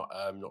about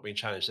not being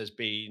challenged. There's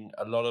been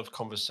a lot of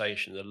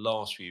conversation in the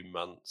last few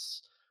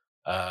months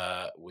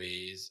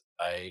with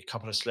a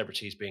couple of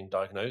celebrities being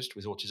diagnosed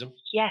with autism,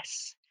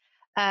 Yes.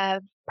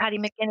 Paddy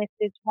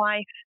McGuinness's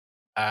wife,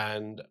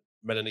 and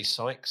Melanie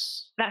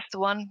Sykes. that's the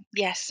one.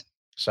 Yes.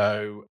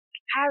 So,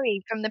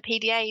 Harry from the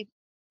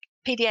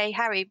PDA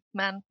Harry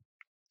man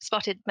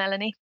spotted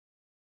Melanie.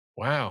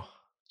 wow.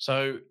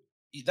 So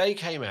they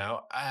came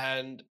out,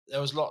 and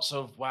there was lots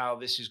of, wow,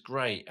 this is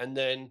great. And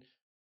then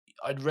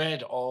I'd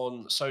read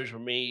on social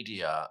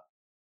media,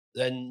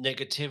 then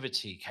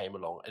negativity came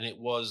along, and it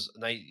was,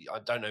 and I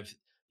don't know if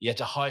you had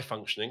the high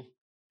functioning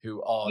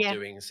who are Yeah.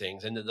 doing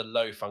things, and then the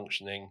low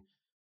functioning,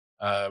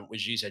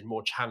 which you said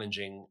more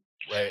challenging,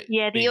 where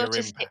Yeah, the bigger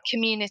autistic impact.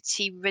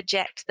 community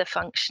reject the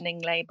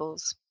functioning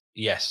labels.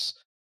 Yes.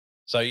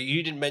 So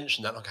you didn't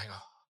mention that. Okay,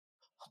 oh,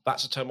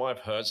 that's a term I've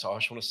heard, so I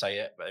just want to say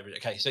it. But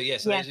okay, so yeah,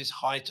 so Yeah. there's this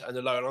height and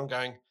the low, and I'm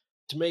going.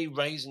 To me,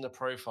 raising the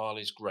profile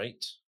is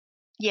great.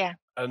 Yeah.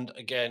 And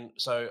again,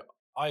 so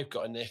I've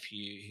got a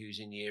nephew who's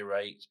in year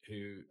 8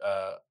 who,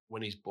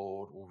 when he's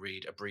bored, will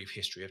read A Brief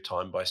History of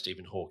Time by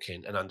Stephen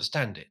Hawking and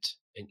understand it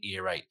in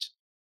year 8.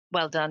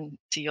 Well done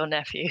to your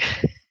nephew.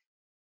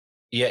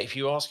 Yeah, if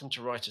you ask him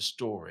to write a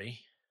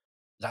story,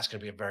 that's going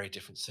to be a very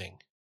different thing.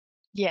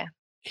 Yeah.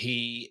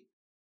 He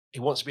he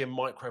wants to be a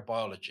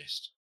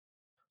microbiologist.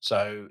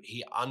 So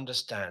he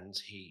understands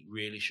he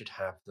really should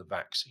have the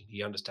vaccine.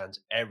 He understands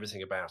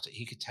everything about it.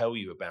 He could tell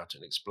you about it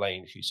and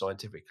explain to you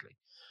scientifically,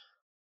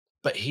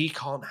 but he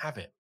can't have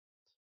it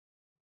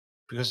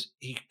because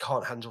he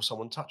can't handle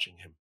someone touching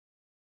him.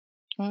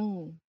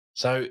 Mm.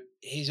 So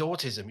his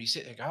autism, you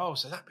sit there and go, oh,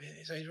 so that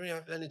so he's really,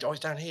 then it's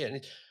down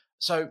here.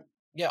 So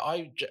yeah,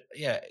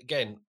 yeah,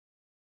 again,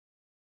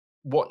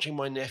 watching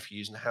my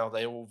nephews and how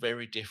they're all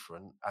very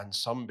different, and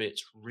some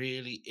bits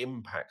really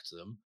impact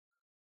them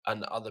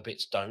and other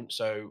bits don't.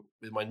 So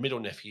with my middle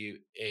nephew,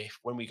 if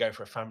when we go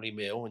for a family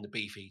meal in the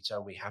beef eater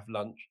and we have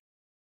lunch,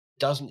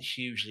 doesn't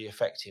hugely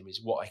affect him is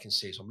what I can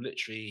see. So I'm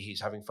literally, he's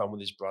having fun with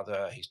his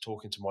brother, he's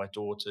talking to my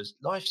daughters.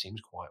 Life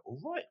seems quite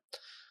all right.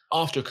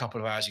 After a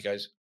couple of hours, he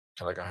goes,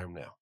 can I go home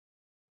now?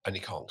 And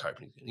he can't cope.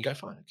 And you go,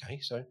 fine,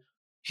 okay. So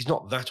he's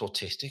not that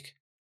autistic.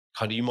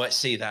 Kind of, you might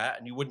see that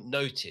and you wouldn't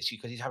notice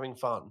because he's having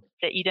fun.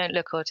 That you don't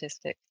look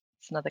autistic.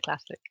 It's another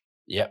classic.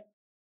 Yep.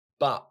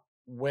 But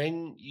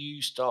when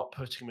you start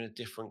putting him in a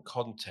different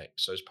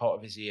context, so as part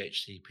of his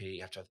EHCP,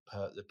 you have to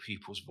have the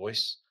pupil's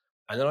voice.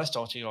 And then I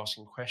started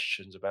asking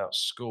questions about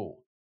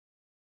school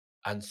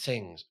and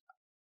things.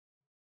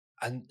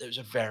 And it was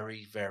a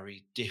very,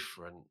 very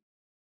different,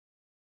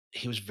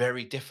 he was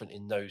very different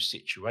in those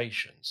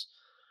situations.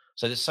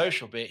 So the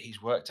social bit,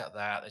 he's worked out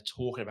that they're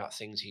talking about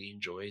things he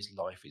enjoys,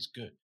 life is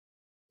good.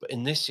 But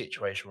in this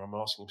situation where I'm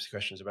asking him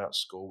questions about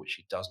school, which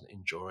he doesn't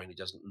enjoy and he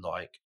doesn't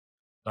like,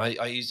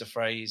 I use the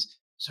phrase,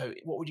 so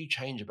what would you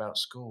change about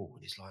school?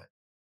 And he's like,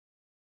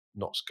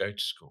 not to go to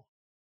school.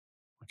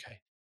 Okay.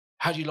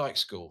 How do you like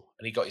school?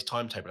 And he got his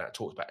timetable out,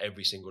 talked about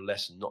every single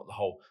lesson, not the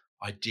whole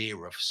idea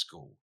of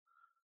school.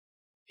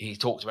 He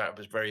talked about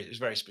it was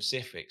very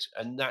specific.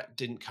 And that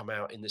didn't come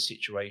out in the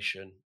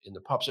situation in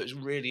the pub. So it was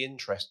really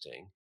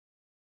interesting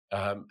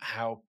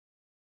how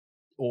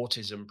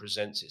autism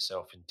presents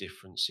itself in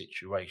different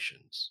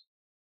situations.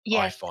 I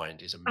Yes.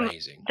 find is Um,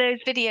 amazing. those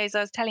videos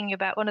I was telling you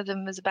about, one of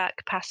them was about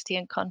capacity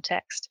and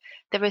context.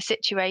 There are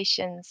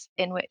situations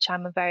in which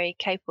I'm a very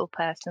capable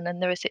person,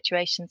 and there are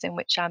situations in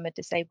which I'm a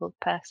disabled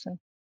person.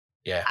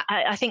 Yeah.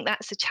 I think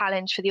that's a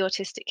challenge for the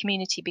autistic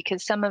community,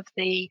 because some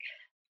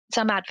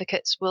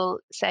advocates will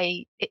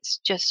say it's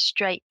just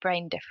straight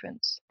brain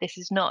difference. This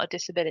is not a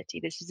disability.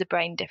 This is a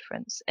brain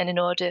difference. And in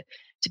order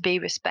to be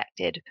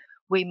respected,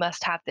 we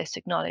must have this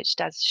acknowledged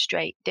as a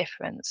straight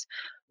difference.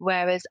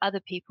 Whereas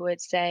other people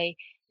would say,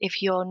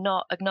 if you're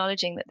not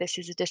acknowledging that this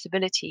is a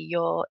disability,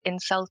 you're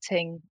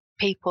insulting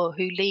people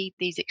who lead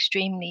these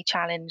extremely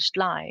challenged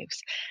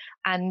lives.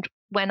 And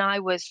when I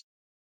was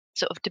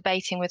sort of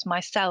debating with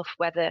myself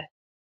whether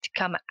to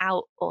come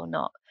out or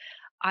not,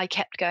 I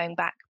kept going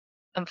back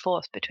and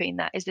forth between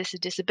that. Is this a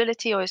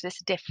disability or is this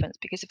a difference?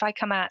 Because if I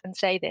come out and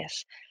say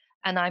this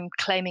and I'm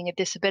claiming a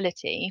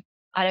disability,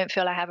 I don't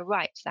feel I have a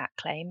right to that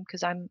claim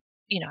because I'm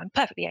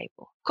perfectly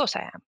able. Of course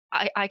I am.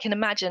 I can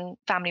imagine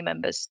family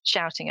members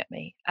shouting at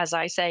me as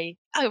I say,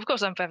 "Oh, of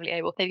course I'm perfectly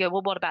able." They go,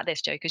 "Well, what about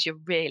this, Joe? Because you're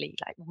really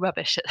like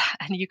rubbish at that,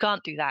 and you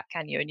can't do that,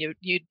 can you? And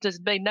there's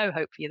been no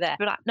hope for you there."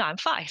 But like, no, I'm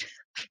fine,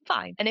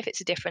 fine. And if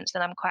it's a difference,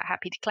 then I'm quite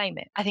happy to claim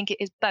it. I think it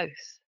is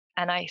both.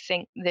 And I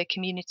think the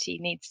community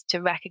needs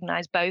to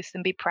recognize both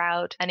and be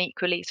proud and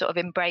equally sort of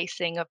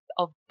embracing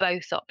of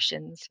both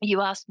options.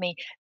 You asked me,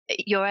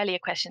 your earlier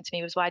question to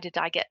me was, why did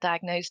I get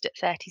diagnosed at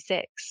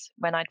 36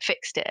 when I'd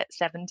fixed it at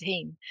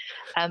 17?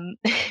 Um,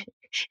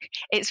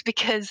 it's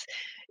because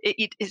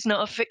it's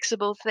not a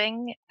fixable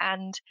thing,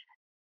 and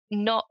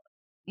not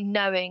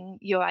knowing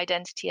your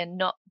identity and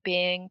not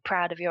being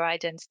proud of your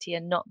identity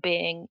and not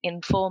being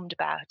informed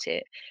about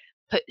it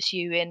puts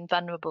you in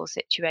vulnerable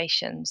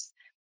situations,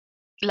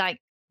 like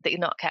that you're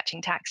not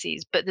catching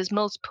taxis, but there's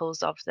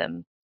multiples of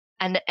them.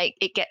 And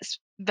it gets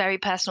very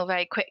personal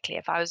very quickly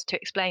if I was to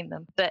explain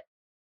them. But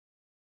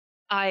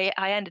I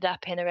ended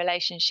up in a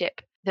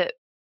relationship that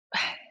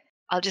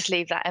I'll just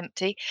leave that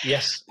empty.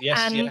 Yes, yes,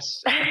 And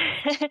yes.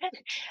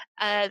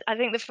 I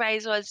think the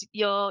phrase was,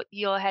 your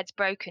head's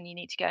broken, you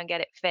need to go and get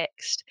it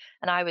fixed.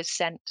 And I was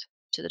sent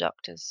to the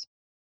doctors.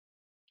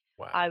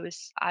 Wow. I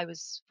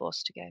was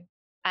forced to go.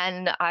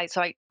 And I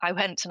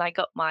went and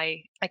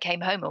I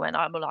came home and went,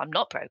 well, I'm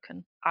not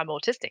broken. I'm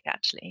autistic,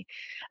 actually.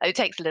 It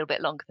takes a little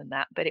bit longer than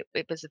that, but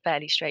it was a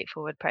fairly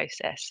straightforward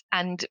process.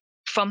 And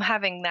from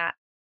having that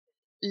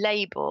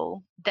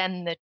label,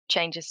 then the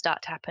changes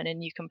start to happen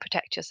and you can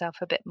protect yourself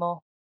a bit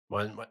more.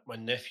 My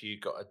nephew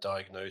got a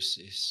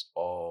diagnosis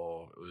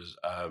of it was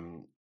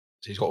so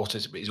he's got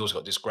autism, but he's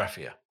also got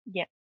dysgraphia.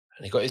 Yeah.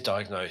 And he got his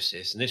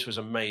diagnosis, and this was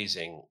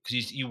amazing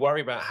because you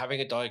worry about having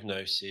a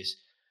diagnosis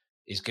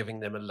is giving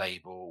them a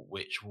label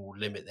which will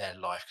limit their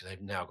life because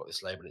they've now got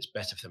this label. And it's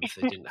better for them if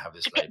they didn't have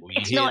this label.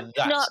 You It's not, hear it's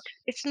that? not,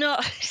 it's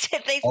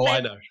not. Oh, I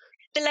know.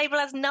 The label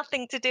has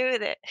nothing to do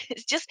with it.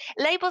 It's just,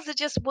 labels are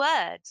just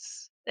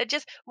words.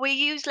 We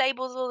use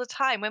labels all the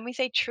time. When we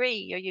say tree,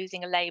 you're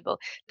using a label.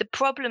 The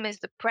problem is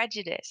the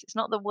prejudice. It's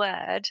not the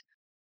word.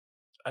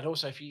 And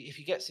also, if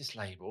he gets this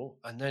label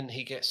and then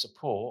he gets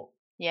support,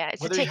 Yeah,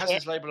 it's a whether he has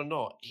ticket. this label or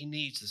not, he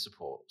needs the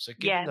support. So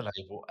give him Yeah, the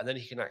label, and then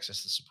he can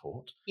access the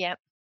support. yeah.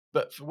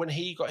 But for when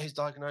he got his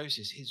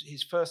diagnosis,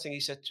 his first thing he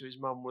said to his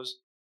mum was,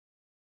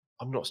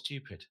 "I'm not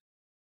stupid."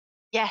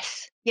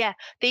 Yes, yeah.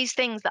 These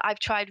things that I've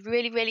tried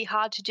really, really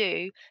hard to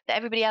do that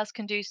everybody else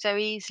can do so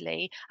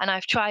easily. And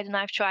I've tried and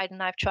I've tried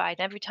and I've tried.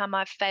 And every time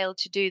I've failed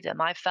to do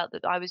them, I felt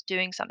that I was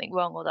doing something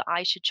wrong or that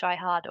I should try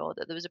harder or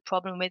that there was a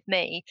problem with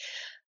me.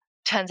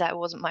 Turns out it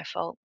wasn't my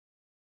fault.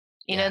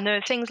 Yeah, And there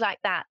are things like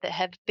that that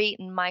have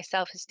beaten my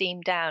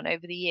self-esteem down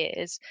over the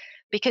years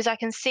because I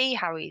can see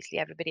how easily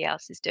everybody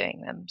else is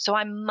doing them. So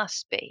there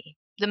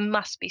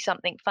must be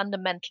something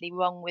fundamentally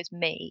wrong with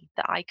me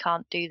that I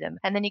can't do them.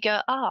 And then you go,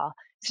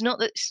 it's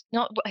not,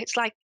 it's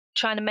like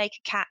trying to make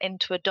a cat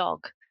into a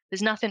dog.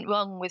 There's nothing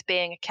wrong with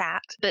being a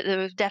cat, but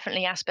there are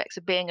definitely aspects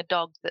of being a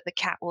dog that the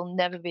cat will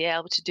never be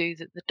able to do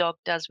that the dog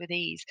does with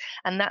ease.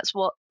 And that's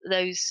what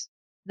those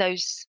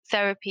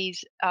therapies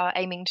are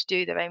aiming to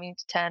do. They're aiming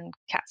to turn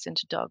cats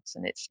into dogs,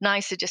 and it's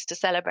nicer just to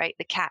celebrate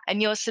the cat.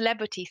 And your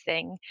celebrity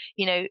thing,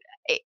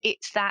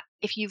 it's that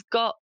if you've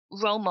got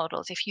role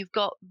models, if you've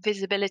got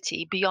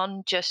visibility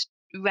beyond just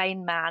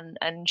Rain Man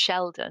and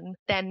Sheldon,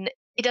 then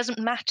it doesn't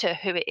matter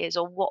who it is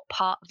or what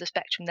part of the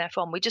spectrum they're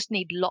from. We just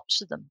need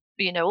lots of them,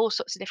 all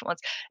sorts of different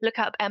ones. Look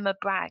up Emma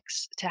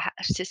Braggs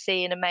to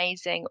see an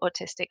amazing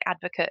autistic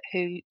advocate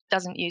who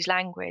doesn't use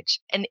language.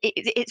 And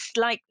it's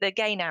like the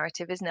gay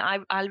narrative, isn't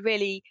it? I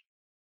really,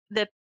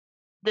 the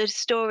the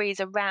stories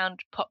around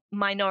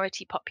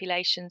minority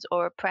populations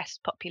or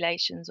oppressed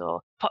populations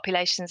or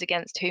populations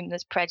against whom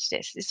there's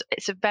prejudice,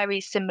 it's a very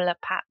similar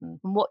pattern.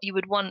 And what you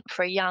would want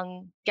for a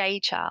young gay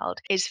child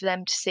is for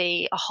them to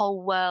see a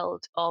whole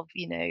world of,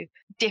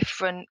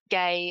 different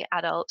gay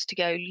adults to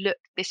go, look,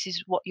 this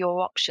is what your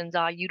options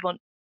are. You'd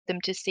want them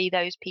to see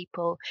those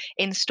people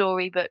in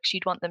storybooks.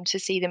 You'd want them to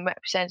see them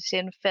represented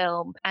in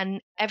film.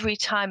 And every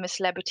time a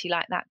celebrity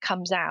like that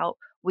comes out,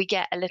 we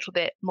get a little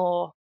bit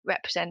more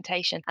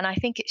representation. And I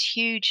think it's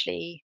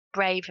hugely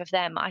brave of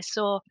them. I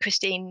saw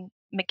Christine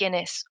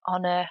McGuinness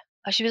on a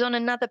she was on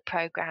another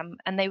program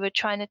and they were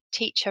trying to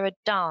teach her a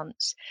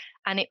dance.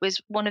 And it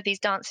was one of these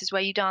dances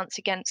where you dance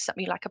against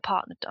something like a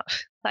partner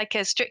dance, like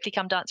a Strictly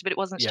Come Dancing, but it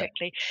wasn't Yeah.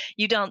 Strictly.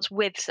 You dance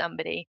with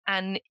somebody.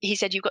 And he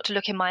said, "You've got to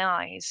look in my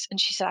eyes."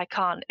 And she said, "I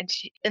can't."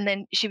 And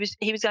then he was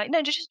like,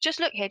 "No, just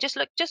look here. Just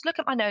look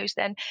at my nose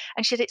then."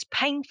 And she said, "It's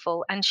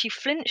painful." And she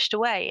flinched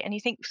away. And you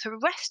think for the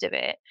rest of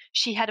it,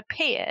 she had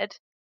appeared,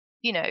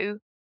 you know,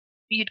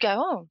 you'd go,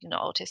 "Oh, you're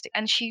not autistic."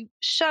 And she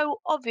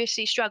so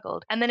obviously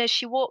struggled. And then as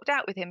she walked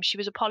out with him, she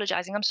was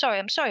apologizing. I'm sorry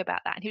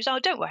about that." And he was, "Oh,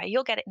 don't worry,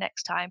 you'll get it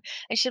next time."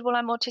 And she said, "Well,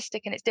 I'm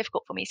autistic and it's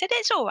difficult for me." He said,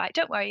 "It's all right,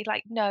 don't worry."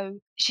 Like, no,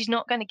 she's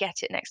not going to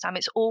get it next time.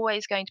 It's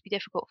always going to be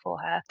difficult for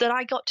her. That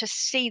I got to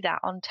see that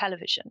on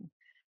television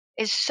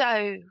is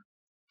so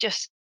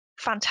just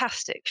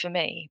fantastic for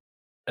me.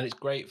 And it's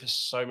great for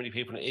so many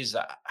people. And it is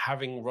that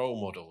having role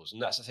models.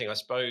 And that's the thing, I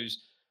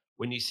suppose,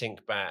 when you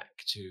think back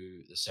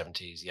to the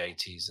 70s, the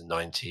 80s, the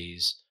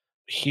 90s,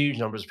 huge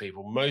numbers of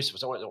people, most of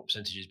us, I don't know what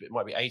percentages, but it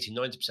might be 80,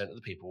 90% of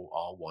the people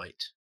are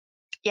white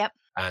Yep,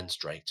 and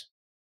straight.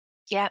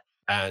 yep,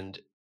 And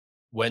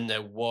when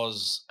there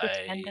was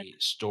cisgender. a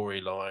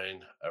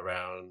storyline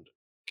around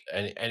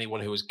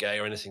anyone who was gay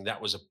or anything,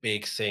 that was a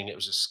big thing. It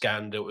was a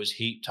scandal. It was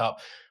heaped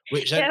up,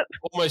 which then Yep,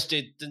 almost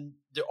did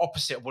the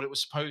opposite of what it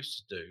was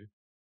supposed to do.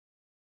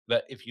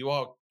 That if you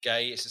are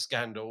gay, it's a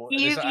scandal,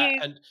 and there's you've that.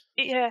 used And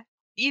yeah,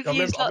 you've I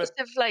remember, used I lots remember,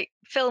 of, like,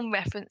 film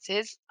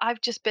references.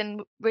 I've just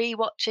been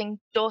rewatching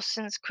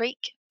Dawson's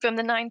Creek from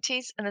the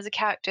 '90s, and there's a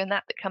character in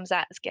that that comes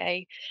out as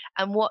gay,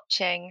 and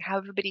watching how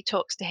everybody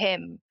talks to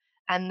him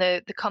and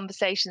the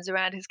conversations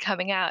around his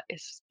coming out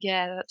is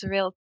yeah, that's a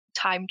real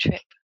time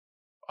trip.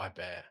 I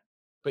bet.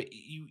 But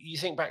you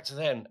think back to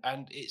then,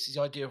 and it's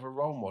the idea of a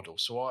role model.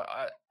 So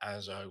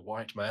as a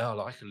white male,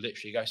 I could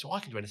literally go, so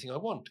I can do anything I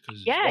want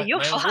because Yeah, white you're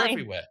males are fine.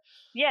 everywhere.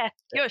 Yeah,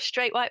 you're a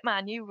straight white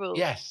man, you rule.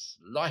 Yes,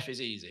 life is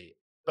easy.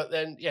 But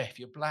then, yeah, if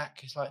you're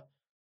black, it's like,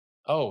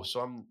 oh, so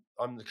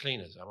I'm the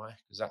cleaners, am I?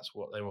 Because that's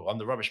what they were. I'm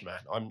the rubbish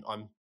man.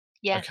 I'm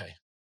Yeah, okay.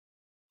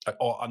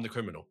 Or I'm the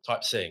criminal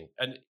type thing.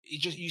 And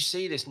you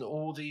see this in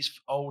all these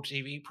old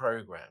TV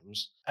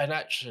programs, and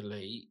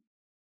actually,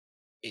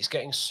 it's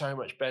getting so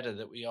much better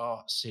that we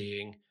are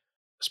seeing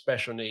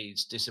special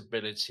needs,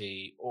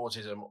 disability,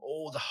 autism,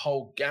 all the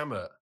whole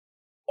gamut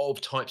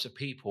of types of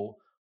people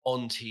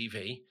on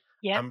TV.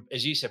 yeah, And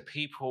as you said,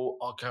 people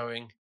are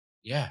going,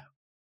 yeah,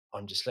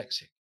 I'm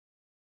dyslexic.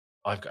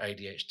 I've got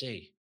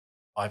ADHD.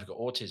 I've got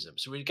autism.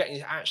 So we're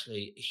getting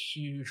actually a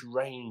huge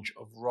range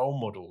of role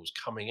models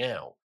coming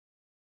out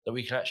that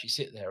we can actually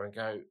sit there and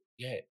go,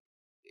 yeah,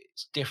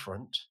 it's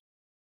different.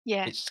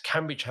 yeah, It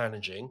can be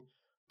challenging,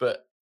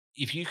 but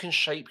if you can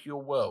shape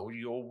your world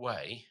your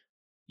way,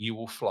 you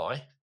will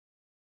fly.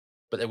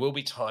 But there will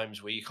be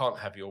times where you can't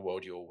have your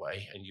world your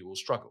way and you will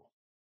struggle.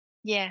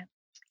 yeah.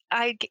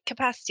 I get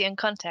capacity and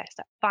context.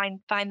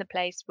 Find the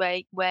place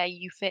where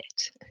you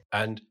fit.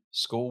 And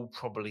school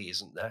probably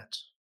isn't that.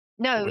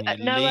 But No, when you at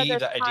no leave other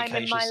that time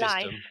in education my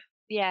life, system,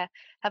 yeah,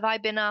 have I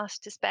been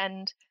asked to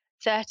spend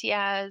 30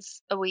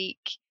 hours a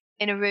week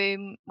in a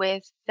room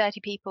with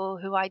 30 people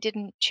who I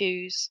didn't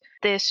choose.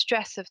 The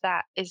stress of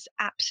that is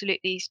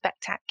absolutely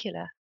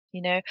spectacular,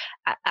 you know?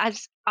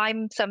 As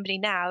I'm somebody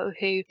now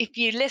who, if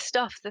you list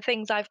off the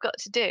things I've got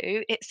to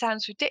do, it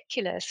sounds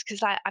ridiculous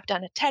because I've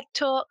done a TED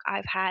talk,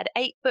 I've had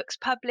 8 books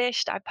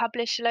published, I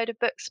publish a load of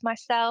books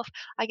myself.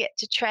 I get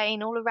to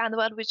train all around the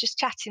world. We were just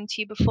chatting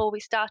to you before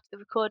we started the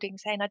recording,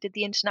 saying I did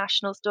the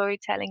international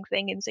storytelling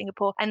thing in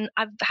Singapore, and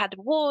I've had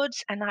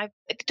awards, and I've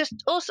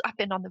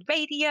been on the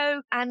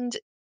radio, and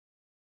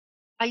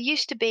I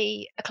used to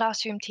be a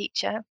classroom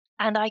teacher,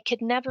 and I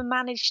could never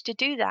manage to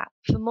do that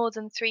for more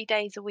than 3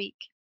 days a week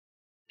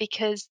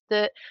because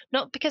the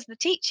not because the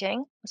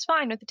teaching I was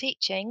fine with the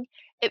teaching,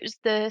 it was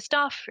the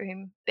staff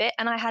room bit,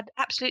 and I had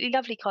absolutely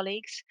lovely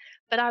colleagues,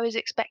 but I was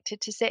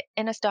expected to sit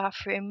in a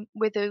staff room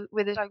with a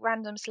like,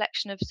 random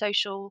selection of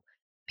social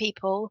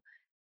people,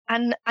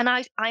 and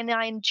I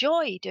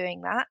enjoy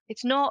doing that.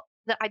 It's not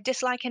that I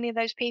dislike any of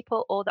those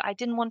people or that I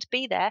didn't want to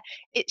be there.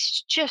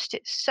 It's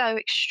so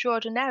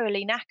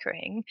extraordinarily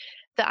knackering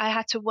that I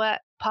had to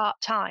work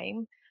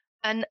part-time,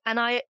 and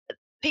I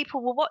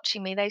people were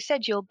watching me. They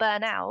said, "You'll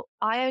burn out."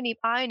 I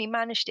only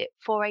managed it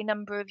for a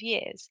number of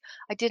years.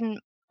 I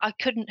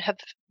couldn't have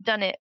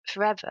done it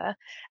forever.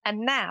 And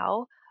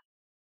now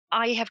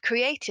I have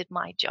created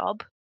my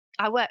job.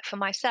 I work for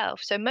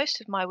myself. So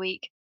most of my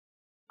week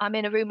I'm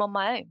in a room on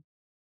my own.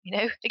 You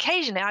know,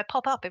 occasionally I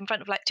pop up in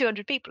front of like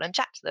 200 people and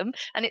chat to them,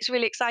 and it's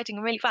really exciting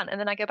and really fun. And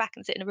then I go back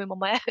and sit in a room on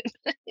my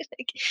own.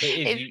 Like, it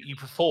is it's, you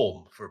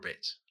perform for a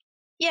bit.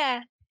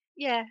 yeah,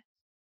 yeah.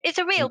 It's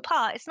a real And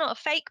part. It's not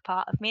a fake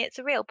part of me. It's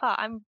a real part.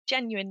 I'm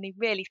genuinely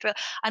really thrilled.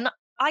 And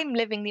I'm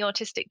living the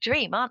autistic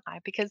dream, aren't I?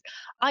 Because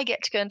I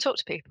get to go and talk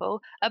to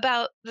people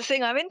about the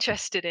thing I'm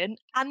interested in,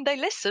 and they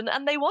listen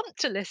and they want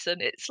to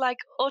listen. It's like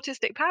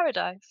autistic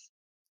paradise.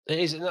 it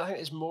is, and I think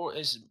there's more.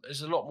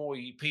 There's a lot more.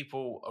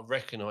 People are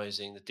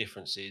recognizing the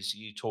differences.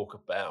 You talk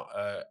about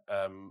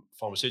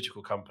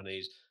pharmaceutical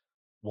companies.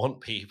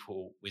 want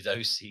people with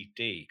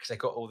OCD because they've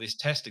got all this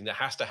testing that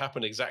has to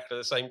happen exactly at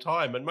the same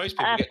time. And most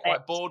people get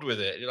quite Perfect. bored with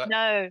it. You're like,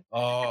 No,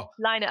 oh,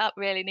 line it up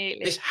really this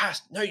neatly.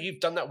 has no, you've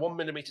done that 1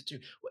 millimeter too.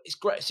 Well, it's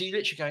great. So you're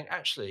literally going,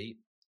 actually,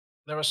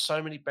 there are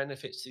so many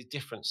benefits to these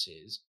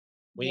differences.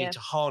 We need Yeah, to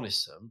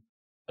harness them.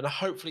 And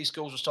hopefully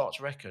schools will start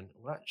to reckon,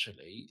 well,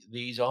 actually,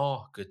 these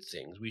are good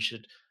things. We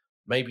should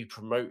maybe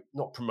promote,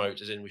 not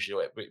promote as in we should,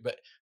 but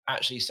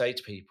actually say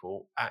to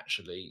people,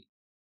 actually,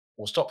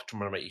 we'll stop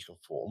trying to make you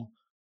conform.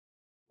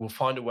 We'll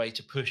find a way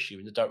to push you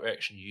in the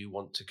direction you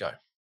want to go.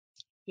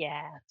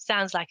 yeah.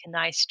 Sounds like a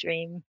nice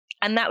dream.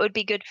 And that would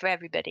be good for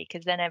everybody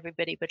because then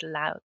everybody would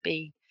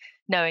be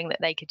knowing that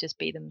they could just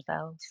be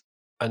themselves.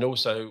 And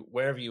also,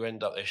 wherever you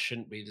end up, there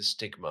shouldn't be the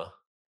stigma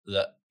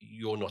that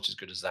you're not as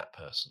good as that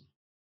person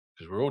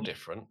because we're all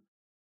different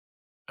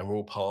and we're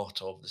all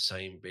part of the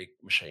same big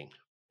machine.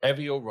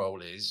 Whatever your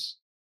role is,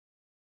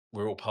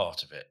 we're all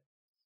part of it,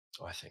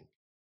 I think.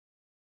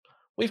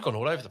 We've gone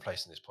all over the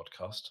place in this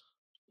podcast.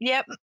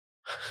 Yep.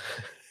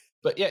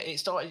 But yeah, it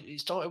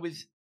started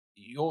with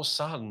your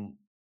son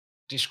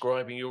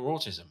describing your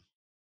autism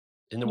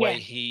in the way Yeah.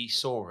 he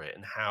saw it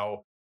and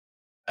how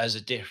as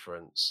a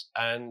difference.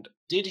 And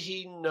did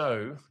he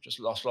know, just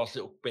last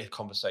little bit of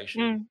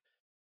conversation, Mm.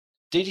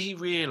 did he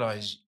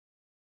realize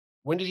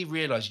when did he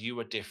realize you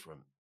were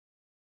different?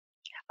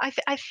 I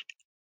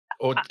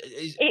Or Uh,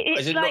 is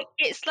it's it like not?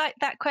 it's like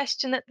that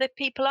question that the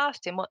people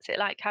asked him, "What's it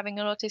like having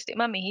an autistic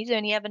mummy?" He's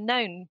only ever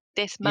known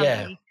this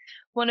Yeah, mummy.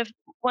 One of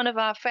one of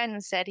our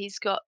friends said he's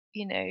got,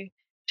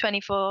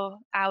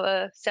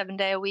 24-hour,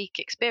 7-day-a-week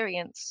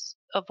experience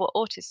of what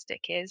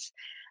autistic is.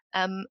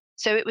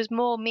 So it was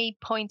more me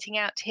pointing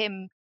out to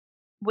him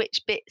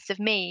which bits of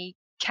me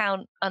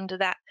count under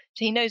that.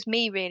 So he knows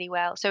me really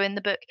well. So in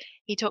the book,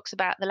 he talks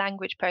about the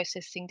language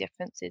processing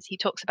differences. He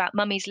talks about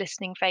mummy's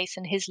listening face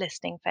and his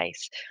listening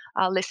face.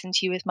 I'll listen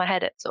to you with my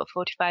head at sort of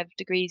 45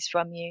 degrees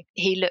from you.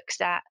 He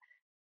looks at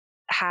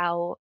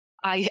how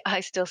I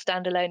still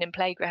stand alone in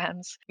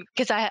playgrounds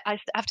because I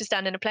have to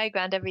stand in a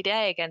playground every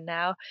day again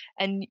now.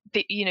 And,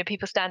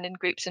 people stand in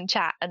groups and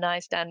chat, and I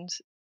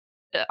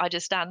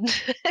just stand.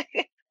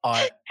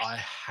 I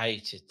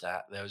hated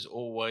that. There was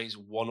always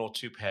one or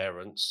two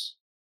parents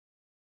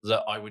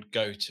that I would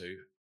go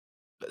to,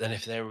 but then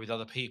if they were with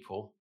other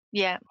people,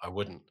 Yeah. I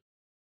wouldn't.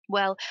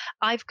 Well,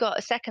 I've got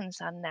a second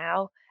son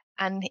now,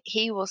 and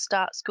he will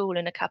start school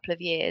in a couple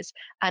of years.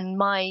 And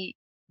my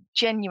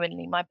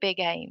big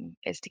aim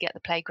is to get the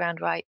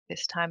playground right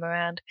this time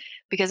around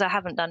because I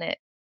haven't done it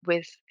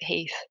with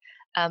Heath.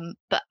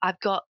 But I've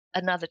got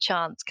another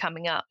chance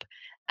coming up.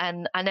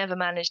 And I never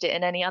managed it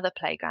in any other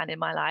playground in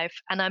my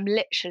life. And I'm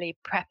literally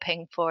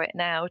prepping for it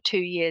now, 2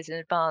 years in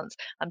advance.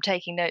 I'm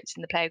taking notes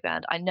in the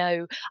playground. I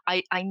know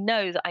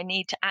that I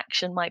need to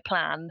action my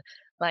plan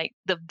like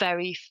the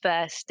very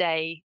first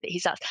day that he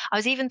starts. I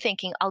was even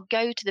thinking I'll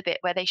go to the bit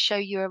where they show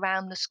you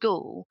around the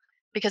school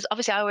because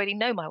obviously I already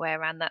know my way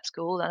around that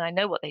school and I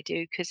know what they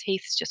do because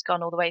Heath's just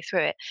gone all the way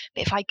through it.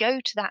 But if I go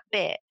to that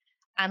bit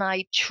and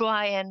I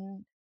try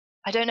and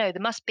I don't know,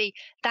 there must be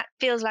that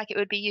feels like it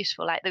would be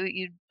useful, like that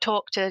you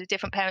talk to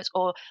different parents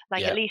or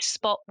like at Yeah. least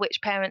spot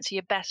which parents are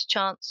your best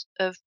chance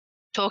of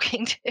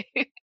talking to.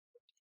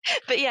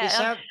 But It yeah,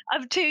 sounds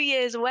I'm 2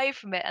 years away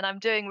from it, and I'm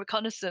doing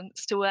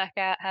reconnaissance to work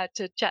out how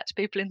to chat to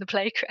people in the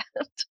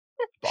playground.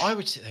 but I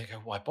would sit there and go,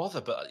 "Why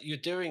bother?" But you're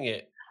doing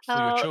it for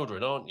your Oh,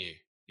 children, aren't you?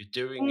 You're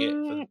doing it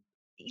for mm,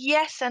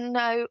 yes and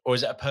no. or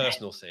is it a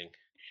personal thing?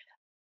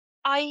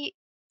 I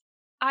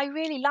I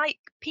really like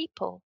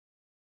people.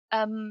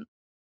 Um,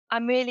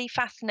 I'm really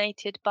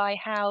fascinated by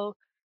how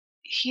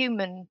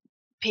human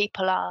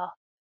people are,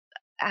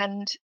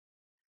 and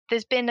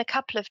there's been a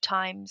couple of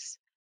times.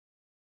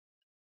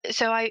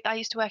 So I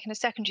used to work in a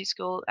secondary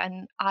school,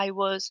 and I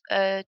was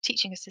a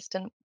teaching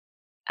assistant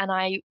and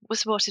I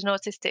was supporting an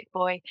autistic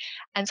boy.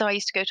 And so I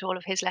used to go to all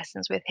of his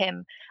lessons with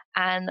him.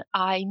 And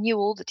I knew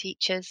all the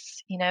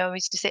teachers, I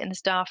used to sit in the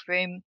staff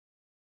room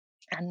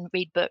and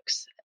read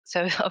books.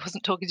 So I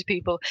wasn't talking to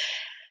people.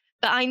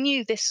 But I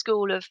knew this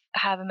school of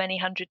however many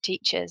hundred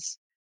teachers.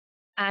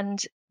 And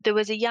there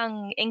was a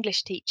young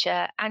English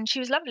teacher, and she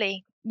was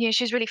lovely.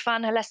 She was really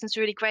fun. Her lessons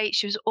were really great.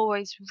 She was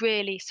always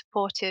really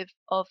supportive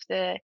of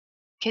the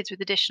kids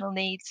with additional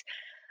needs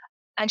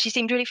and she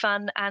seemed really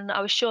fun and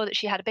I was sure that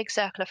she had a big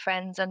circle of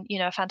friends and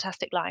a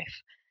fantastic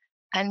life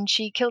and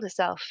she killed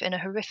herself in a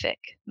horrific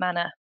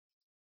manner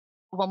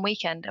one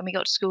weekend and we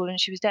got to school and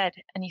she was dead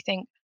and you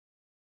think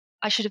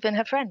I should have been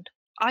her friend.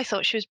 I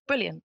thought she was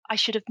brilliant. I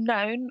should have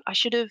known. I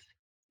should have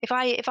if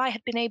I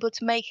had been able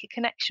to make a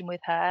connection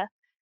with her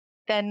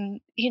then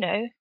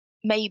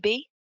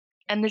maybe.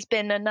 And there's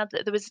been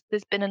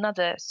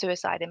another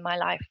suicide in my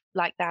life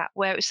like that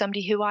where it was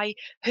somebody who I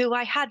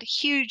had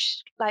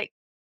huge like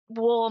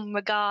warm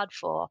regard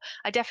for.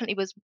 I definitely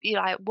was,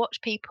 I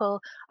watch people,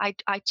 I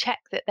check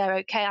that they're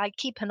okay. I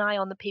keep an eye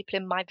on the people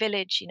in my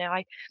village,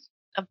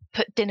 I've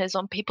put dinners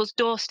on people's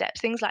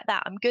doorsteps, things like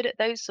that. I'm good at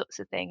those sorts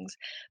of things.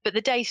 But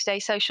the day-to-day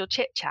social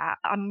chit chat,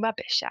 I'm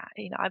rubbish at.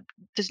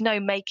 There's no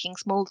making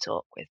small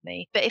talk with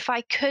me. But if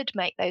I could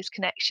make those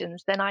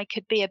connections, then I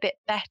could be a bit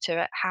better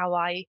at how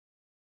I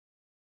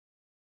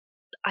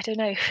don't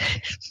know, I know,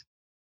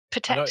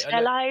 protect I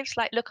their know. lives,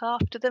 like look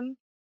after them.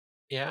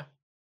 Yeah.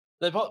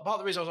 No, part of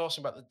the reason I was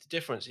asking about the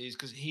difference is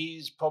because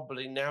he's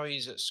probably now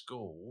he's at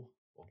school,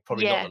 or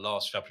probably not Yeah, the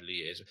last couple of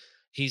years.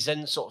 He's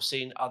then sort of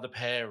seen other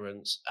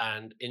parents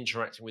and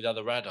interacting with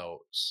other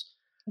adults.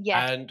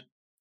 yes, And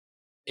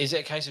is it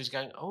a case of he's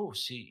going, oh,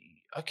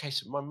 see, okay,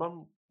 so my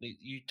mum,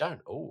 you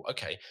don't. Oh,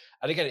 okay.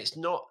 And again, it's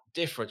not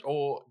different,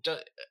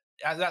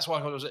 and that's why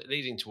I was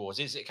leading towards.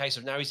 Is it a case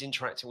of now he's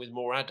interacting with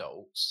more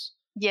adults?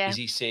 yeah. Is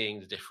he seeing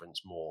the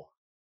difference more?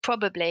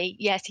 Probably,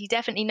 yes, he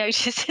definitely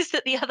notices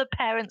that the other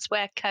parents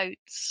wear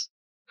coats.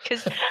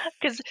 Because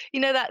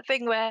that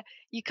thing where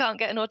you can't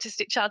get an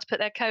autistic child to put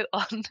their coat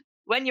on?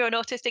 When you're an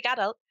autistic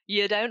adult,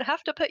 you don't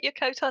have to put your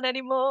coat on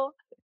anymore.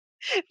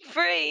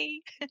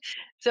 Free!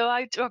 So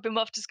I drop him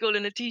off to school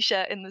in a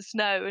T-shirt in the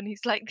snow, and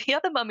he's like, "The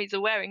other mummies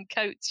are wearing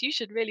coats, you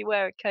should really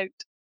wear a coat."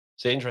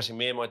 So interesting.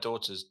 Me and my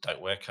daughters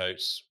don't wear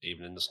coats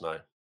even in the snow.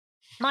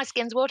 My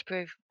skin's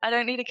waterproof. I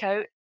don't need a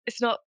coat.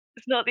 It's not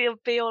the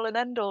be all and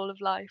end all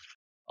of life.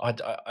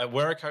 I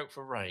wear a coat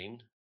for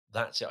rain.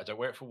 That's it. I don't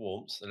wear it for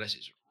warmth unless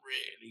it's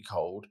really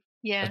cold. I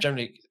Yeah,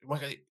 generally we're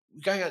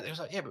going out there. It's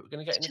like, yeah, but we're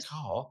going to get it's in the just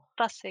car.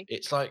 fussy.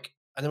 It's like,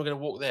 and then we're going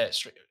to walk there.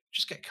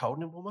 Just get cold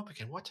and then warm up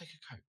again. Why take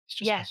a coat? It's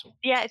just Yeah. hassle.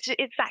 Yeah, it's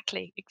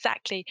exactly,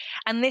 exactly.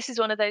 And this is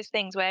one of those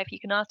things where if you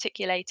can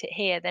articulate it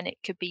here, then it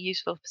could be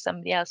useful for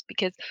somebody else.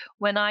 Because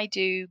when I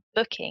do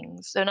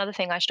bookings, so another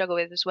thing I struggle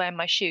with is wearing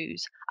my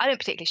shoes. I don't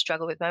particularly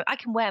struggle with I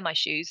can wear my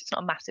shoes. It's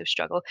not a massive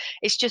struggle.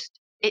 It's just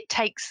it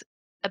takes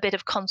a bit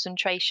of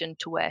concentration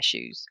to wear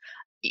shoes.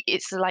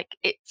 It's like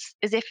it's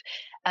as if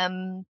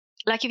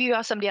like if you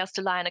ask somebody else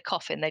to lie in a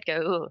coffin, they'd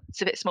go, "Oh,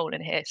 it's a bit small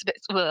in here. It's a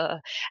bit,"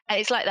 and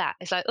it's like that.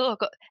 It's like, "Oh, I've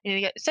got," and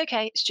you go, "It's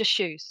okay. It's just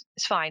shoes.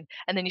 It's fine."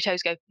 And then your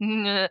toes go,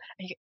 "Mm," and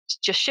you go, "It's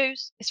just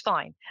shoes. It's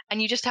fine."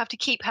 And you just have to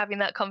keep having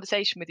that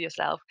conversation with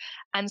yourself.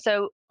 And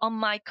so on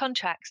my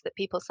contracts that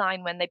people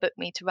sign when they book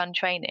me to run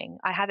training,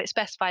 I have it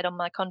specified on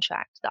my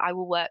contract that I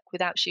will work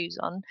without shoes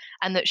on,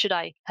 and that should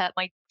I hurt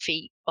my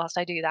feet whilst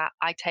I do that,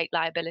 I take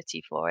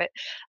liability for it.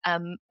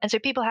 And so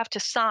people have to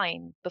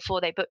sign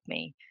before they book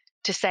me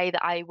to say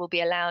that I will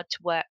be allowed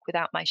to work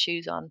without my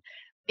shoes on.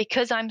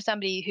 Because I'm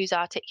somebody who's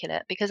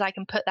articulate, because I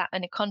can put that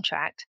in a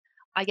contract,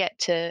 I get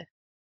to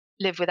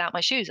live without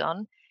my shoes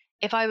on.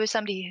 If I was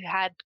somebody who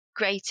had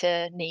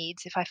greater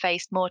needs, if I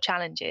faced more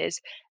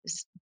challenges,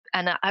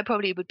 and I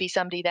probably would be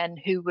somebody then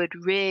who would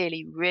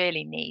really,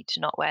 really need to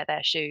not wear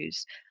their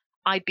shoes,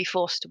 I'd be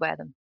forced to wear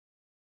them.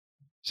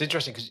 It's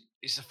interesting because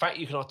it's the fact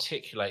you can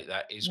articulate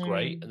that is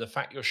great, Mm. and the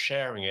fact you're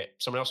sharing it,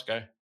 someone else will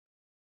go,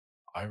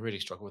 I really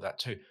struggle with that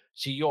too.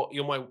 See, you're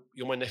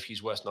my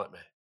nephew's worst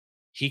nightmare.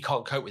 He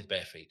can't cope with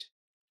bare feet.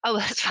 Oh,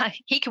 that's fine.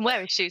 He can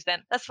wear his shoes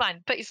then. That's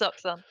fine. Put your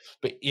socks on.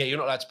 But yeah, you're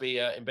not allowed to be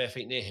in bare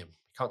feet near him.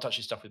 You can't touch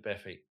his stuff with bare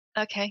feet.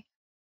 Okay.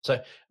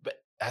 So,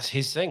 but that's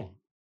his thing.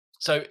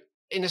 So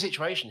in a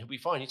situation, he'll be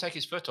fine. You take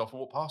his foot off and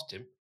walk past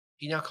him,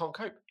 he now can't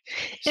cope.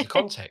 It's the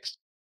context.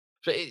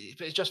 But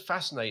it's just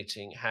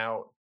fascinating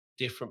how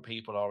different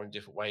people are in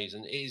different ways,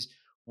 and it is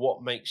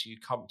what makes you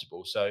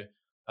comfortable. So,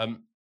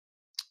 um,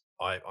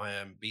 I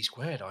am B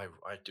squared. I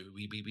do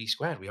we be B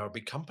squared. We are a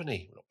big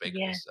company. We're not big.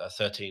 Yeah. There's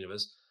 13 of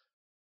us,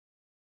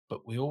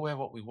 but we all wear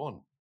what we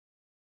want.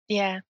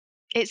 Yeah.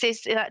 It's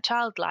that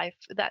child life,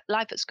 that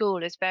life at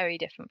school is very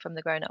different from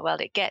the grown up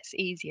world. It gets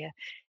easier.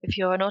 If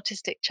you're an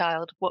autistic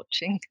child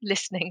watching,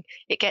 listening,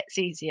 it gets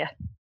easier.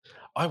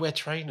 I wear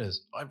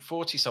trainers. I'm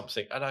 40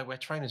 something, and I wear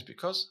trainers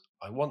because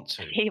I want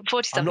to. 40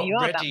 I'm something, you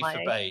not are about ready my for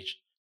age. beige.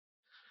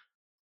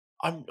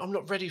 I'm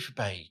not ready for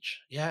beige.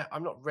 Yeah,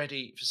 I'm not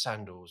ready for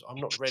sandals. I'm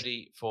not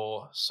ready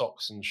for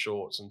socks and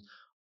shorts. And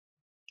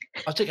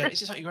I was thinking, is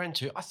this something you're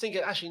into? I think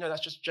actually no,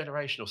 that's just a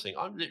generational thing.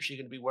 I'm literally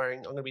going to be wearing.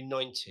 I'm going to be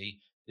 90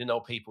 in an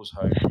old people's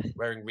home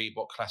wearing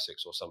Reebok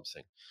Classics or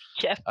something.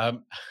 Yeah.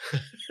 Um,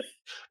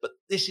 but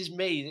this is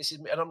me. This is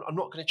me, and I'm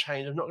not going to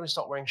change. I'm not going to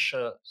start wearing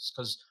shirts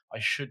because I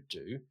should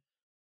do.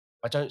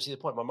 I don't see the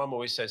point. My mum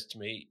always says to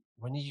me,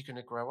 "When are you going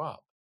to grow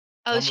up?"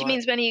 And Oh, I'm she like,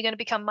 means when are you gonna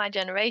become my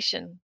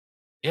generation?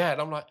 "Yeah,"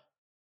 and I'm like,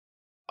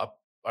 I,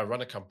 I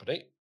run a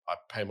company. I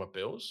pay my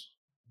bills.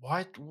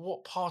 Why?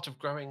 What part of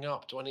growing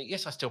up do I need?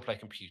 Yes, I still play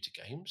computer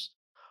games.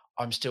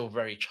 I'm still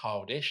very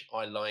childish.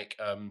 I like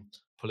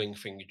pulling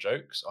finger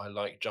jokes. I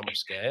like jump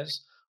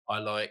scares. I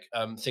like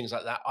things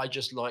like that. I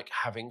just like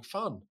having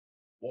fun.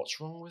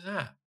 What's wrong with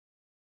that?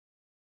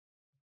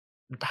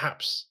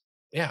 Perhaps,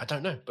 yeah, I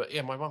don't know. But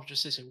yeah, my mum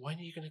just says, when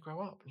are you going to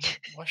grow up? I'm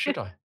like, why should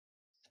I?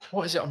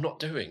 What is it I'm not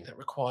doing that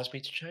requires me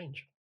to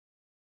change?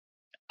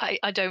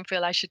 I don't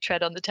feel I should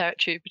tread on the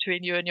territory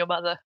between you and your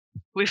mother.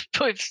 We've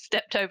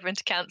stepped over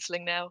into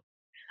counselling now.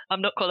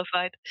 I'm not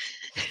qualified.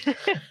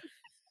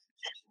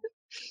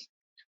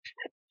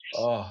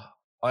 Oh,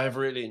 I've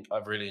really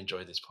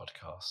enjoyed this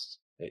podcast.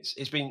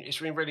 It's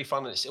been really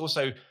fun. And it's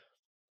also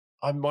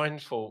I'm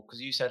mindful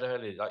because you said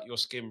earlier, like you're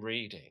skim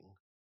reading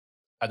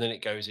and then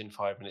it goes in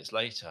 5 minutes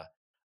later.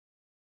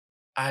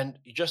 And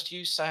just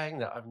you saying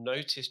that, I've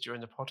noticed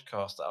during the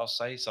podcast that I'll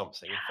say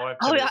something and five,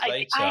 Oh, 10 minutes I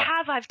later,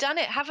 have. I've done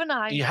it, haven't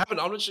I? you haven't.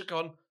 I'm just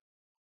gone.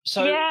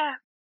 So Yeah.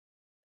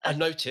 I've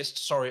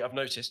noticed. Sorry, I've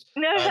noticed.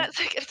 No, that's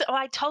okay. Oh,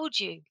 I told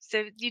you,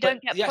 so you don't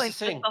But get that's the points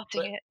for thing.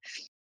 spotting But it.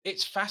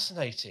 it's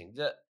fascinating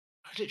that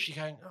I'm literally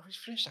going, "Oh, we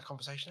finished that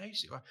conversation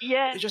ages ago."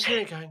 Yeah. But just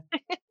hearing it going,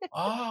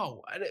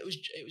 "Oh," and it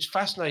was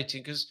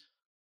fascinating because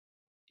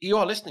you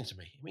are listening to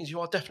me. It means you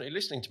are definitely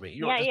listening to me.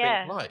 You're not Yeah, just being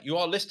yeah. polite. You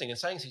are listening and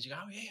saying things. You go,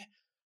 "Oh yeah."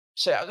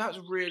 So that was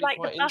It's really like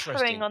the quite buffering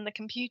interesting. on the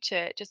computer,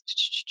 it just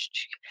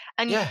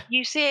and Yeah,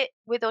 you see it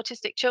with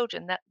autistic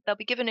children that they'll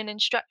be given an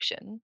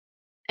instruction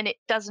and it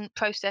doesn't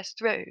process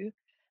through,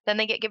 then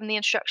they get given the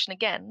instruction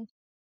again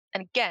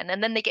and again,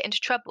 and then they get into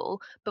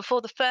trouble before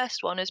the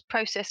first one is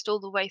processed all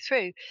the way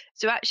through.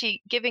 So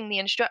actually giving the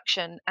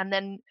instruction and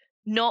then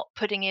not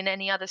putting in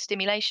any other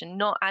stimulation,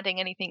 not adding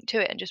anything to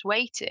it and just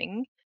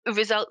waiting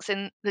results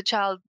in the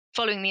child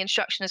following the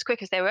instruction as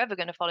quick as they were ever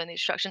going to follow the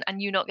instruction and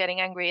you not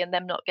getting angry and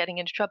them not getting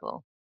into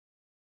trouble.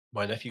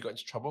 my nephew got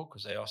into trouble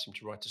because they asked him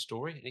to write a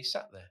story, and he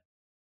sat there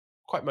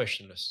quite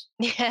motionless.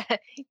 Yeah,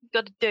 you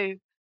got to do.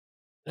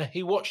 Yeah,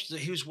 he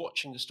was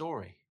watching the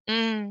story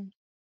Mm,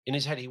 in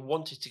his head. He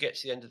wanted to get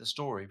to the end of the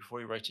story before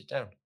he wrote it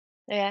down.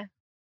 yeah,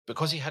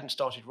 Because he hadn't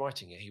started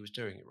writing it, he was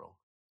doing it wrong.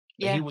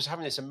 But he yeah, was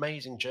having this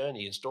amazing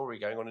journey and story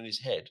going on in his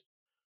head,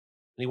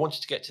 and he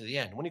wanted to get to the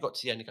end. When he got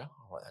to the end, he go,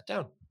 "Oh, I'll write that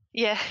down."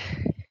 yeah.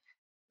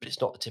 But it's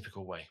not the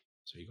typical way,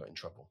 so he got in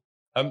trouble.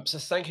 So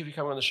thank you for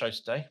coming on the show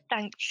today.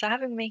 Thanks for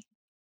having me.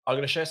 I'm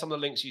going to share some of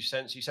the links you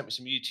sent. So you sent me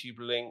some YouTube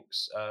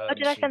links, Oh,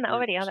 did I some send that group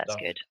already? Oh, that's stuff.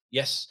 good.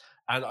 Yes,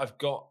 and I've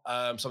got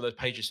some of those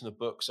pages from the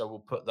book, so we'll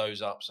put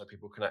those up so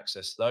people can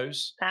access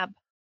those. Fab.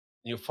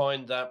 You'll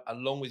find that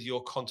along with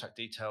your contact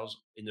details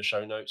in the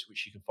show notes,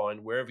 which you can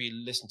find wherever you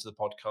listen to the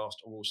podcast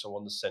or also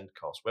on the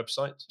Sendcast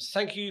website.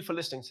 Thank you for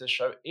listening to the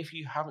show. If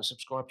you haven't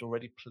subscribed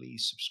already,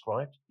 please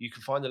subscribe. You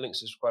can find the links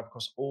to subscribe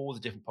across all the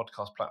different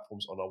podcast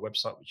platforms on our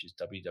website, which is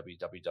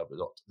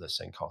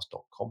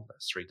www.thesendcast.com.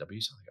 That's 3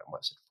 W's. I think I might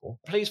have said 4.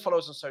 Please follow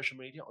us on social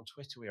media. On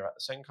Twitter, we are at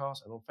The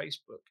Sendcast, and on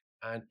Facebook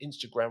and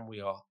Instagram,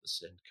 we are The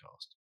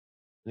Sendcast.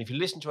 And if you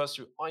listen to us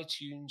through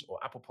iTunes or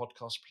Apple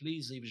Podcasts,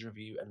 please leave us a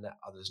review and let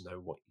others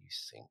know what you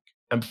think.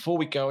 And before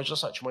we go, I'd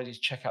just like to remind you to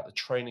check out the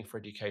Training for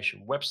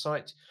Education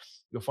website.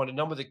 You'll find a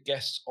number of the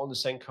guests on the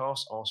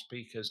Sendcast are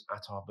speakers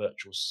at our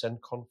virtual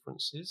Send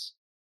conferences.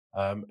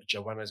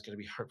 Joanna is going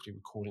to be hopefully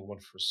recording one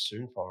for us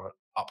soon for our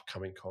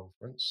upcoming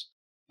conference.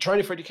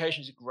 Training for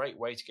Education is a great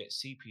way to get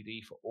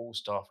CPD for all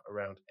staff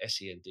around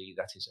SEND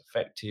that is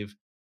effective,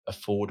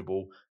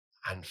 affordable,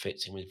 and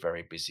fits in with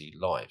very busy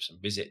lives.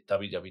 And visit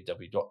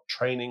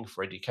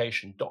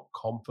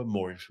www.trainingforeducation.com for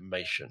more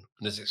information.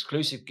 And as an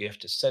exclusive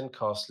gift to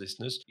Sendcast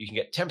listeners, you can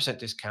get 10%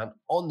 discount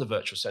on the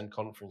virtual Send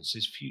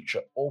conferences,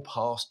 future or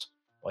past,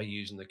 by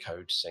using the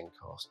code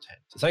Sendcast10.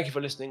 So thank you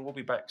for listening. We'll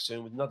be back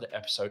soon with another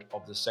episode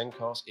of the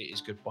Sendcast. It is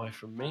goodbye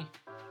from me.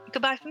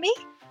 Goodbye for me.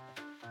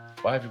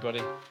 Bye,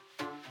 everybody.